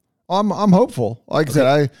 I'm hopeful. Like I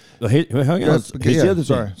said, here's the other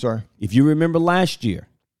thing. Sorry. If you remember last year,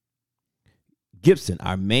 Gibson,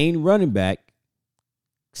 our main running back,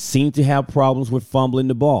 seemed to have problems with fumbling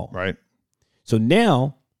the ball. Right. So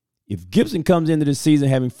now, if Gibson comes into the season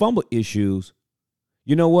having fumble issues,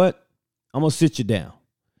 you know what? I'm going to sit you down.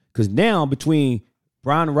 Because now, between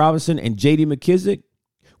Brian Robinson and J.D. McKissick,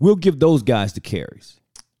 we'll give those guys the carries.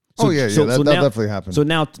 So, that definitely happened. So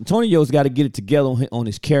now Antonio's got to get it together on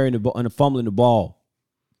his carrying the ball and fumbling the ball.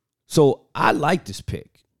 So I like this pick.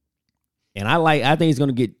 And I think he's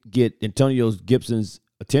going to get Antonio Gibson's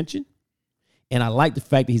attention. And I like the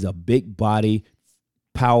fact that he's a big body,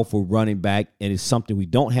 powerful running back, and it's something we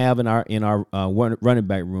don't have in our running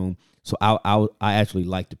back room. So I actually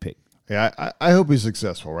like the pick. Yeah, I hope he's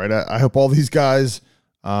successful, right? I hope all these guys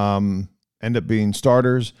end up being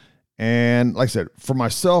starters. And like I said, for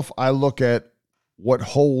myself, I look at what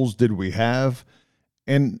holes did we have,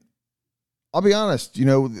 and I'll be honest,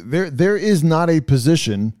 there is not a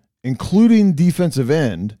position, including defensive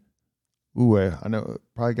end. Ooh, I know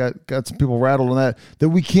probably got some people rattled on that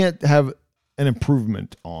we can't have an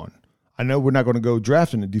improvement on. I know we're not going to go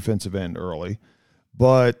drafting a defensive end early,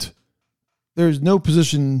 but there's no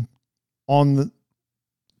position on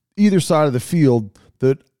either side of the field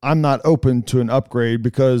that I'm not open to an upgrade,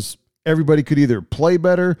 because everybody could either play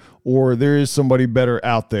better or there is somebody better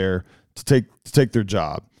out there to take their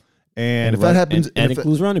job. And if that happens, and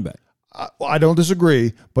includes running back. I don't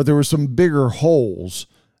disagree, but there were some bigger holes.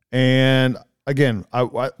 And again,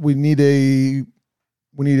 we need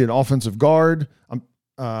an offensive guard.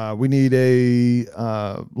 We need a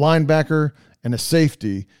linebacker and a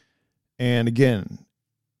safety. And again,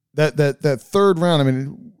 that third round, I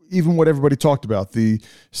mean, even what everybody talked about, the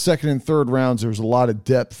second and third rounds, there was a lot of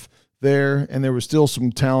depth there, and there was still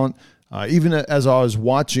some talent. Even as I was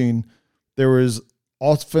watching, there was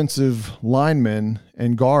offensive linemen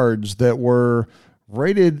and guards that were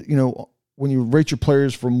rated, when you rate your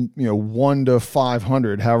players from 1 to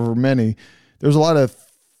 500, however many, there's a lot of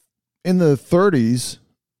in the 30s,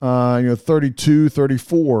 32,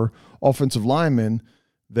 34 offensive linemen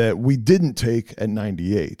that we didn't take at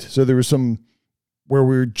 98. So there was some where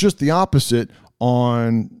we were just the opposite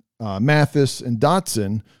on Mathis and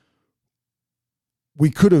Dotson. We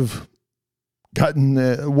could have gotten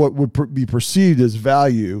what would be perceived as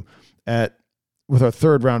value with our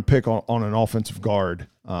third round pick on an offensive guard.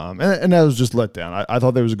 And that was just let down. I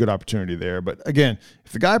thought there was a good opportunity there. But again,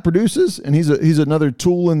 if the guy produces and he's another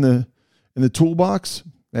tool in the toolbox,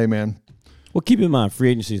 hey man. Well, keep in mind,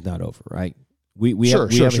 free agency is not over, right? We have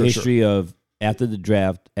a history of, after the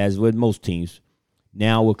draft, as with most teams,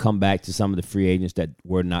 now we'll come back to some of the free agents that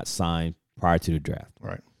were not signed prior to the draft.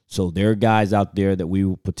 Right. So there are guys out there that we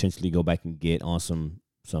will potentially go back and get on some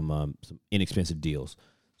inexpensive deals.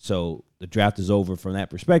 So the draft is over from that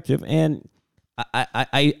perspective, and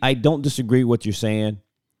I don't disagree with what you're saying,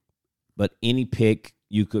 but any pick,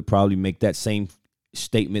 you could probably make that same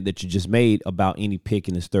statement that you just made about any pick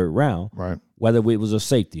in this third round, right? Whether it was a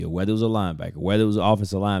safety or whether it was a linebacker, whether it was an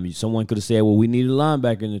offensive lineman. Someone could have said, well, we need a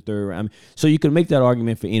linebacker in the third round. So you can make that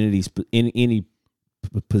argument for any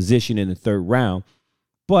position in the third round,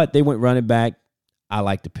 but they went running back. I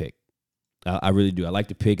like the pick. I really do. I like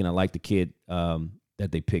the pick, and I like the kid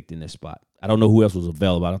that they picked in this spot. I don't know who else was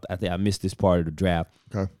available. I think I missed this part of the draft.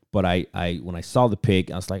 Okay. But I when I saw the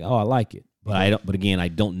pick, I was like, oh, I like it. But But again, I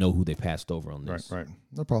don't know who they passed over on this. Right.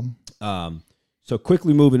 No problem. So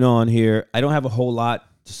quickly moving on here, I don't have a whole lot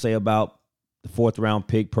to say about the fourth round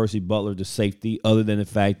pick, Percy Butler, the safety, other than the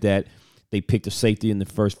fact that they picked a safety in the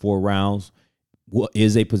first 4 rounds. What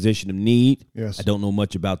is a position of need? Yes. I don't know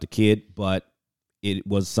much about the kid, but it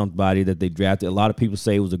was somebody that they drafted. A lot of people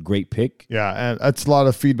say it was a great pick. Yeah, and that's a lot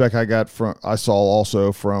of feedback I saw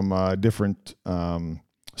also from different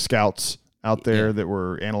scouts out there that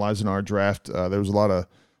were analyzing our draft. There was a lot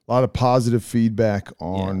of positive feedback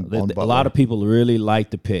on Butler. A lot of people really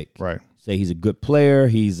like the pick. Right. Say he's a good player.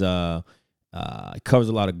 He's covers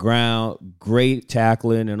a lot of ground, great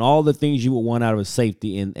tackling, and all the things you would want out of a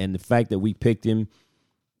safety. And the fact that we picked him,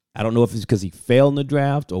 I don't know if it's because he failed in the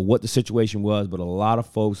draft or what the situation was, but a lot of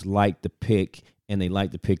folks liked the pick, and they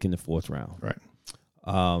liked the pick in the 4th round. Right.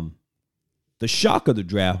 The shock of the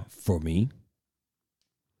draft for me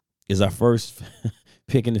is our first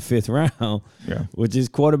pick in the 5th round, Yeah. which is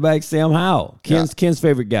quarterback Sam Howell, Ken's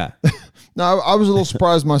favorite guy. No, I was a little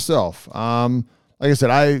surprised myself. Like I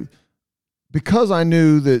said, because I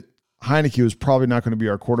knew that Heineke was probably not going to be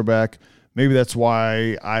our quarterback. Maybe that's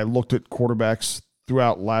why I looked at quarterbacks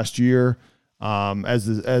throughout last year.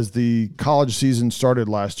 As the college season started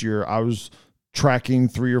last year, I was tracking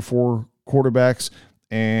 3 or 4 quarterbacks,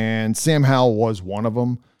 and Sam Howell was one of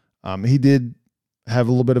them. He did have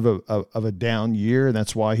a little bit of a down year, and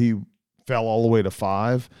that's why he fell all the way to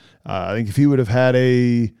 5. I think if he would have had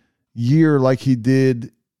a year like he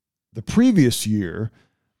did the previous year,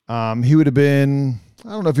 he would have been, I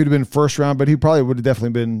don't know if he'd have been first round, but he probably would have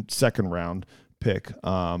definitely been second round pick.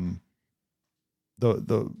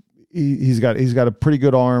 He's got a pretty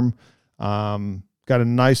good arm, got a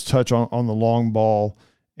nice touch on the long ball,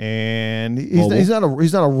 and he's not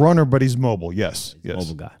a runner, but he's mobile. Yes.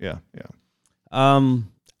 Mobile guy. Yeah. I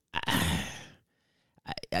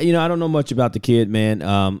don't know much about the kid, man.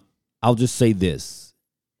 I'll just say this: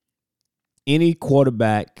 any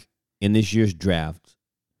quarterback in this year's draft,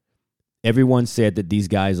 everyone said that these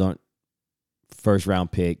guys aren't first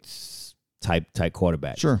round picks type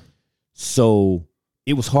quarterbacks. Sure. So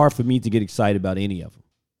it was hard for me to get excited about any of them.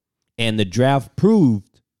 And the draft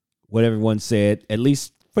proved what everyone said, at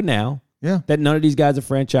least for now, that none of these guys are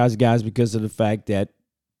franchise guys because of the fact that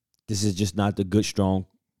this is just not the good, strong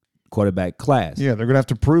quarterback class. Yeah, they're going to have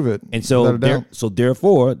to prove it. And so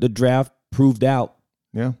therefore, the draft proved out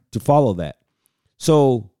to follow that.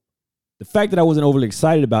 So the fact that I wasn't overly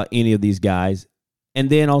excited about any of these guys, and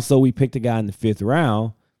then also we picked a guy in the 5th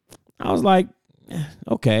round, I was like,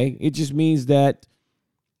 okay, it just means that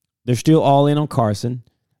they're still all in on Carson.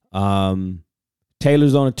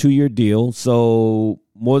 Taylor's on a 2-year deal, so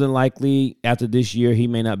more than likely after this year, he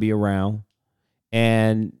may not be around.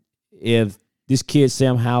 And if this kid,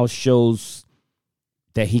 Sam Howell, shows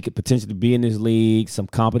that he could potentially be in this league, some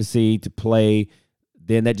competency to play,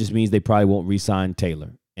 then that just means they probably won't re-sign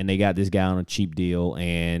Taylor. And they got this guy on a cheap deal,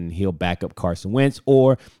 and he'll back up Carson Wentz,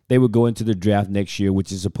 or they would go into the draft next year,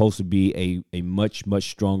 which is supposed to be a much, much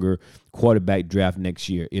stronger quarterback draft next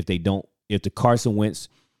year. If the Carson Wentz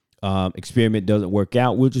experiment doesn't work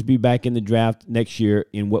out, we'll just be back in the draft next year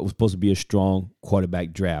in what was supposed to be a strong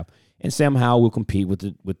quarterback draft. And Sam Howell will compete with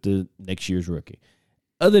the next year's rookie.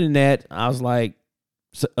 Other than that, I was like,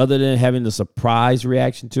 other than having the surprise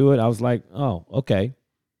reaction to it, I was like, oh, okay.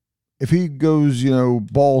 If he goes,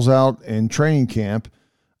 balls out in training camp,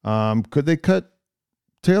 could they cut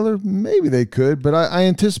Taylor? Maybe they could, but I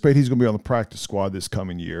anticipate he's going to be on the practice squad this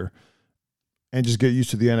coming year and just get used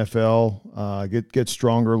to the NFL, get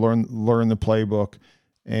stronger, learn the playbook,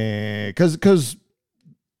 and because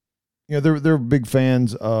they're big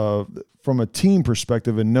fans of, from a team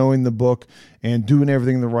perspective and knowing the book and doing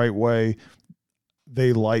everything the right way.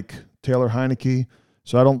 They like Taylor Heineke,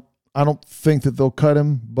 so I don't think that they'll cut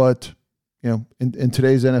him, but in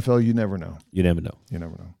today's NFL, you never know. You never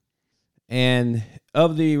know. And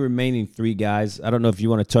of the remaining 3 guys, I don't know if you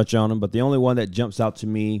want to touch on them, but the only one that jumps out to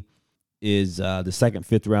me is the 2nd,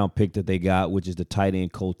 5th round pick that they got, which is the tight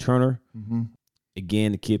end Cole Turner. Mm-hmm.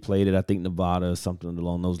 Again, the kid played at, I think, Nevada, something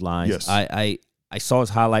along those lines. Yes. I saw his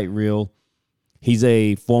highlight reel. He's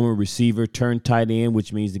a former receiver turned tight end,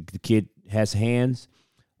 which means the kid has hands.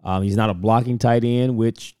 He's not a blocking tight end,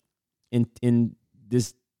 which in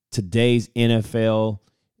this today's NFL,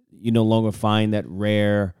 you no longer find that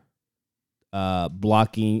rare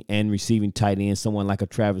blocking and receiving tight end, someone like a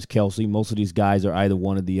Travis Kelce. Most of these guys are either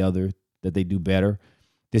one or the other that they do better.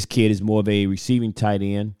 This kid is more of a receiving tight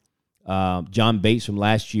end. John Bates from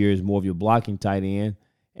last year is more of your blocking tight end.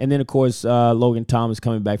 And then, of course, Logan Thomas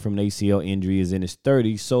coming back from an ACL injury is in his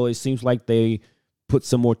 30s. So it seems like they put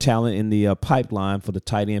some more talent in the pipeline for the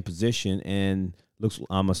tight end position. And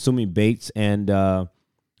I'm assuming Bates and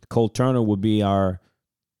Cole Turner will be our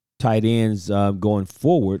tight ends going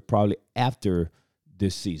forward, probably after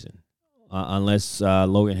this season, unless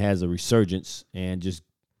Logan has a resurgence and just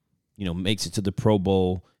makes it to the Pro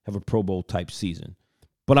Bowl, have a Pro Bowl type season.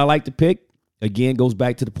 But I like the pick. Again, goes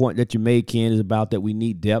back to the point that you made, Ken, is about that we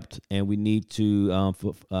need depth and we need to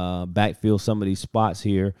backfill some of these spots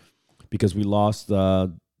here because we lost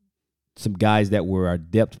some guys that were our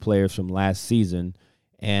depth players from last season,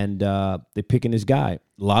 and they're picking this guy.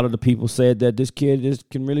 A lot of the people said that this kid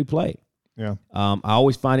can really play. Yeah. I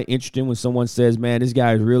always find it interesting when someone says, man, this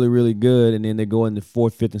guy is really, really good, and then they go in the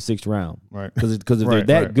 4th, 5th, and 6th round. Right. Because if they're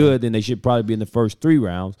that good, then they should probably be in the first 3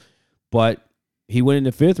 rounds. But he went in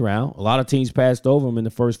the 5th round. A lot of teams passed over him in the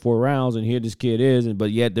first 4 rounds, and here this kid is,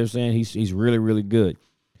 but yet they're saying he's really, really good.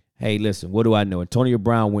 Hey, listen, what do I know? Antonio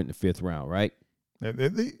Brown went in the 5th round, right?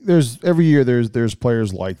 There's every year there's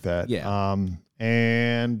players like that. Yeah.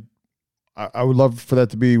 And I would love for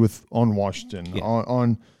that to be on Washington. Yeah.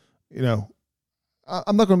 On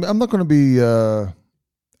I'm not gonna be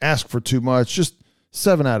ask for too much. Just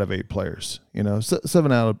 7 out of 8 players.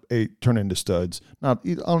 7 out of 8 turn into studs. I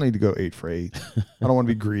don't need to go 8 for 8. I don't want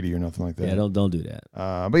to be greedy or nothing like that. Yeah, don't do that.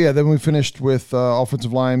 But yeah, then we finished with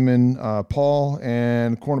offensive lineman Paul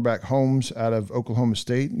and cornerback Holmes out of Oklahoma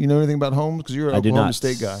State. You know anything about Holmes? Because you're an Oklahoma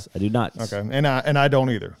State guy. I do not. Okay, and I don't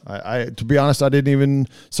either. I to be honest, I didn't even.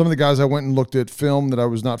 Some of the guys I went and looked at film that I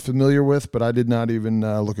was not familiar with, but I did not even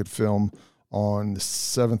look at film on the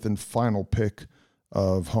 7th and final pick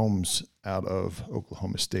of Holmes out of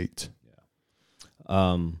Oklahoma State.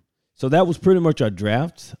 So that was pretty much our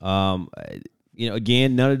draft.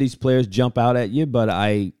 Again, none of these players jump out at you, but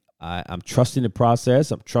I'm trusting the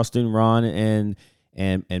process. I'm trusting Ron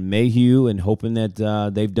and Mayhew, and hoping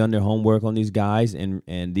that they've done their homework on these guys,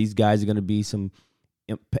 and these guys are going to be some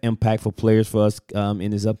impactful players for us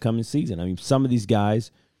in this upcoming season. I mean, some of these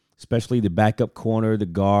guys, especially the backup corner, the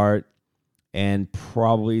guard, and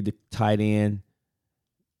probably the tight end,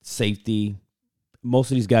 safety,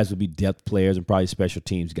 most of these guys will be depth players and probably special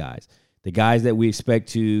teams guys. The guys that we expect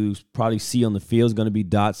to probably see on the field is going to be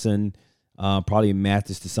Dotson, probably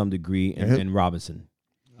Mathis to some degree, and Robinson.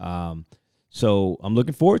 So I'm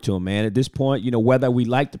looking forward to them, man. At this point, whether we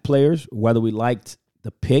like the players, whether we liked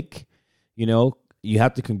the pick, you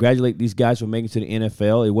have to congratulate these guys for making it to the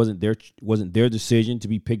NFL. It wasn't their decision to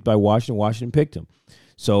be picked by Washington. Washington picked them.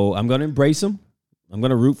 So I'm going to embrace them. I'm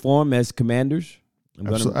going to root for them as Commanders.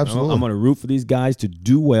 Absolutely. I'm going to root for these guys to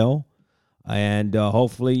do well. And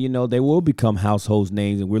hopefully, they will become household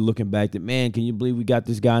names. And we're looking back at, man, can you believe we got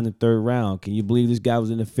this guy in the 3rd round? Can you believe this guy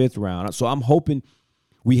was in the 5th round? So I'm hoping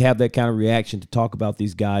we have that kind of reaction to talk about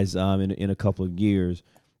these guys in a couple of years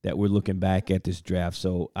that we're looking back at this draft.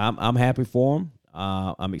 So I'm happy for them.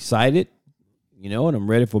 I'm excited, and I'm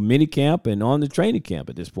ready for mini camp and on the training camp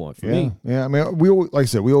at this point for me. Yeah, I mean, I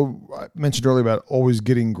mentioned earlier about always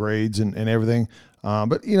getting grades and everything.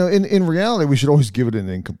 But, in reality, we should always give it an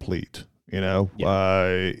incomplete.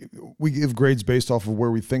 We give grades based off of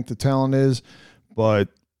where we think the talent is, but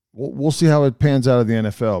we'll see how it pans out of the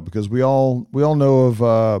NFL, because we all know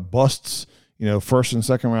of busts, 1st and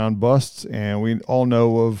 2nd round busts, and we all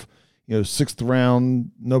know of 6th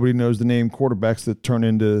round, nobody knows the name quarterbacks that turn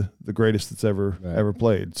into the greatest that's ever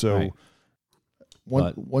played. So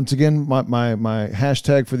once again, my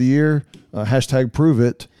hashtag for the year, hashtag prove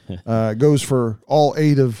it, goes for all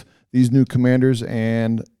 8 of these new Commanders,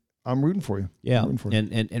 and I'm rooting for you. Yeah,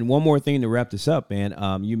 and one more thing to wrap this up,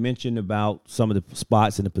 man. You mentioned about some of the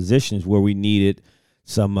spots and the positions where we needed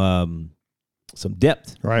some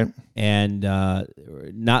depth, right? And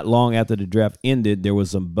not long after the draft ended, there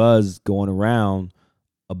was some buzz going around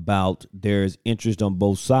about there's interest on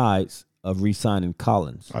both sides of re-signing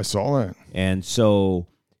Collins. I saw that. And so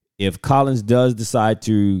if Collins does decide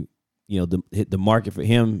to, the market for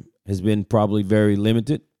him has been probably very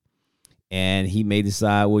limited, and he may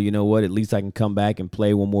decide, well, you know what, at least I can come back and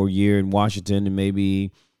play one more year in Washington and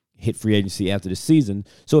maybe hit free agency after the season.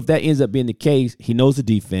 So if that ends up being the case, he knows the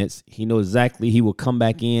defense. He knows exactly he will come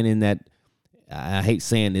back in that, I hate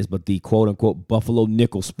saying this, but the quote-unquote Buffalo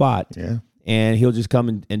nickel spot. Yeah. And he'll just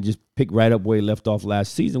come and just pick right up where he left off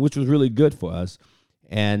last season, which was really good for us.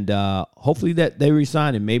 And hopefully that they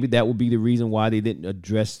re-sign him. Maybe that will be the reason why they didn't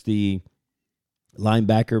address the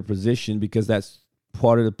linebacker position, because that's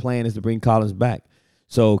part of the plan is to bring Collins back.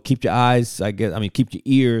 So keep your eyes, keep your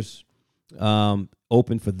ears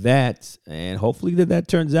open for that, and hopefully that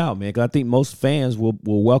turns out, man. Because I think most fans will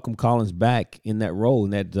welcome Collins back in that role,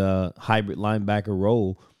 in that hybrid linebacker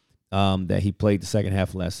role that he played the second half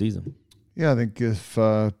of last season. Yeah, I think if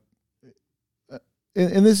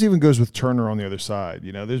and this even goes with Turner on the other side.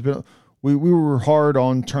 There's been we were hard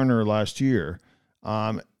on Turner last year,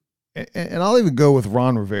 and I'll even go with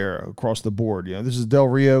Ron Rivera across the board. This is Del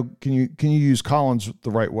Rio. Can you use Collins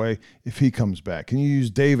the right way if he comes back? Can you use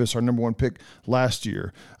Davis, our number 1 pick last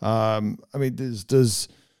year? Does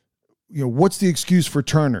what's the excuse for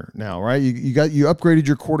Turner now, right? You upgraded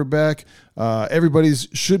your quarterback. Everybody's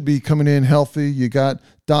should be coming in healthy. You got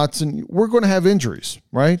Dotson. We're going to have injuries,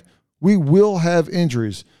 right? We will have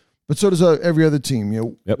injuries, but so does every other team.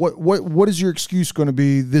 Yep. What is your excuse going to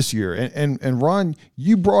be this year? And Ron,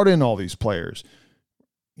 you brought in all these players.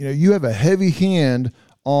 You have a heavy hand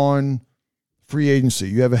on free agency.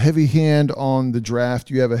 You have a heavy hand on the draft.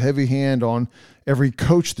 You have a heavy hand on every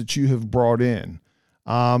coach that you have brought in.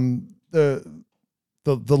 The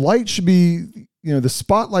light should be, the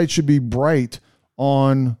spotlight should be bright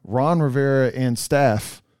on Ron Rivera and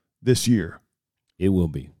staff this year. It will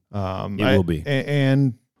be. It will be.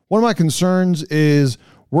 And one of my concerns is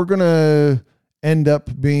we're going to end up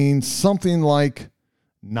being something like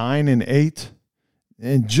 9-8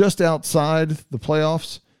 and just outside the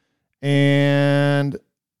playoffs, and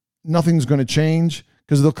nothing's going to change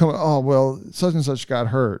because they'll come, oh, well, such and such got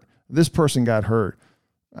hurt. This person got hurt.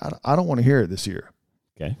 I don't want to hear it this year.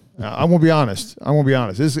 Okay. I won't be honest.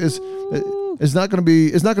 It's not going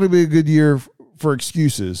to be a good year for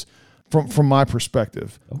excuses from my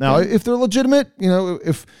perspective. Okay. Now, if they're legitimate,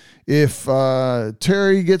 if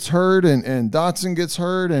Terry gets hurt and Dotson gets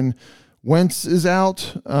hurt and Wentz is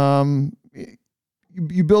out,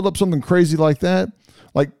 you build up something crazy like that.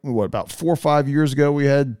 Like about 4 or 5 years ago, we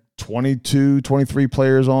had 22, 23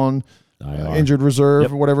 players on injured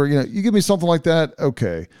reserve or whatever. You give me something like that,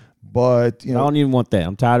 okay. But I don't even want that.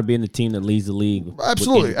 I'm tired of being the team that leads the league.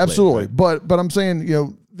 Absolutely. Right? But I'm saying,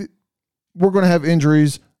 we're going to have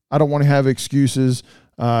injuries. I don't want to have excuses.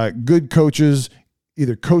 Good coaches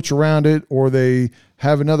either coach around it or they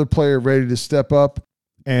have another player ready to step up.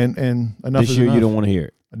 And enough this is year enough. You don't want to hear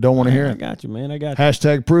it. I don't want to hear it. I got you, man. I got you.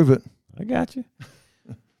 Hashtag prove it. I got you.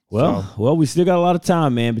 Well, we still got a lot of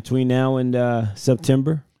time, man, between now and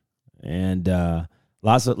September, and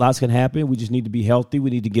lots can happen. We just need to be healthy. We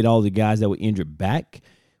need to get all the guys that were injured back.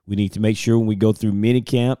 We need to make sure when we go through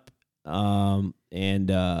minicamp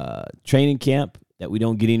and training camp that we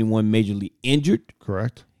don't get anyone majorly injured.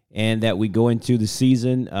 Correct. And that we go into the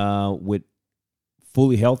season with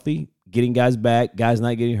fully healthy, getting guys back, guys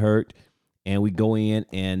not getting hurt, and we go in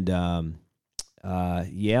and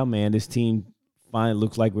man, this team finally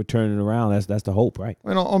looks like we're turning around. That's the hope, right?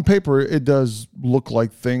 And on paper, it does look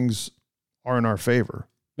like things are in our favor.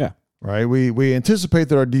 Yeah. Right. We anticipate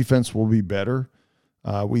that our defense will be better.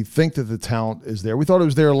 We think that the talent is there. We thought it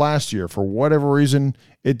was there last year. For whatever reason,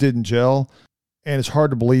 it didn't gel. And it's hard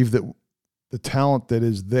to believe that the talent that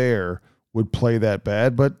is there would play that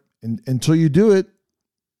bad. But until you do it,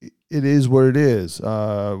 it is what it is.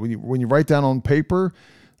 When you write down on paper,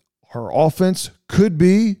 our offense could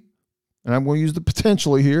be, and I'm going to use the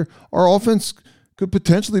potentially here, our offense could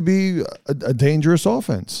potentially be a dangerous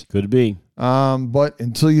offense. Could be. But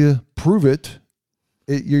until you prove it,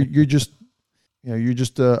 you're just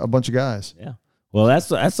a bunch of guys. Yeah. Well,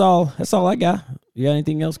 that's all I got. You got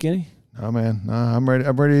anything else, Kenny? Oh man, I'm ready.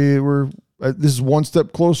 This is one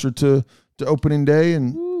step closer to opening day,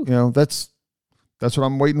 and that's what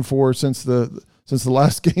I'm waiting for since the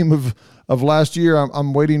last game of last year.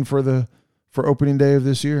 I'm waiting for opening day of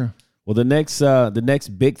this year. Well, the next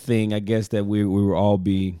big thing, I guess, that we will all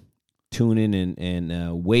be tuning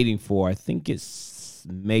and waiting for, I think it's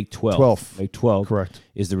May 12th. May 12th, correct,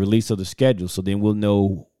 is the release of the schedule. So then we'll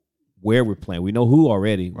know where we're playing. We know who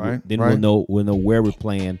already. Right. We'll know where we're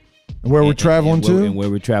playing. And where we're traveling to. And where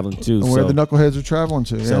we're traveling to. And where the Knuckleheads are traveling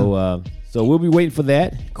to. Yeah. So we'll be waiting for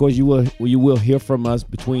that. Of course, you will hear from us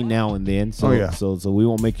between now and then. So, So we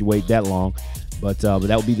won't make you wait that long. But that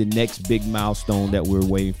will be the next big milestone that we're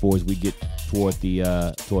waiting for as we get toward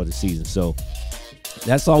the season. So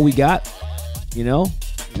that's all we got. We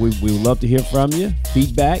would love to hear from you.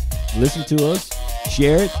 Feedback. Listen to us.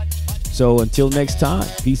 Share it. So until next time,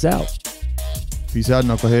 peace out. Peace out,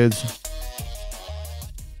 Knuckleheads.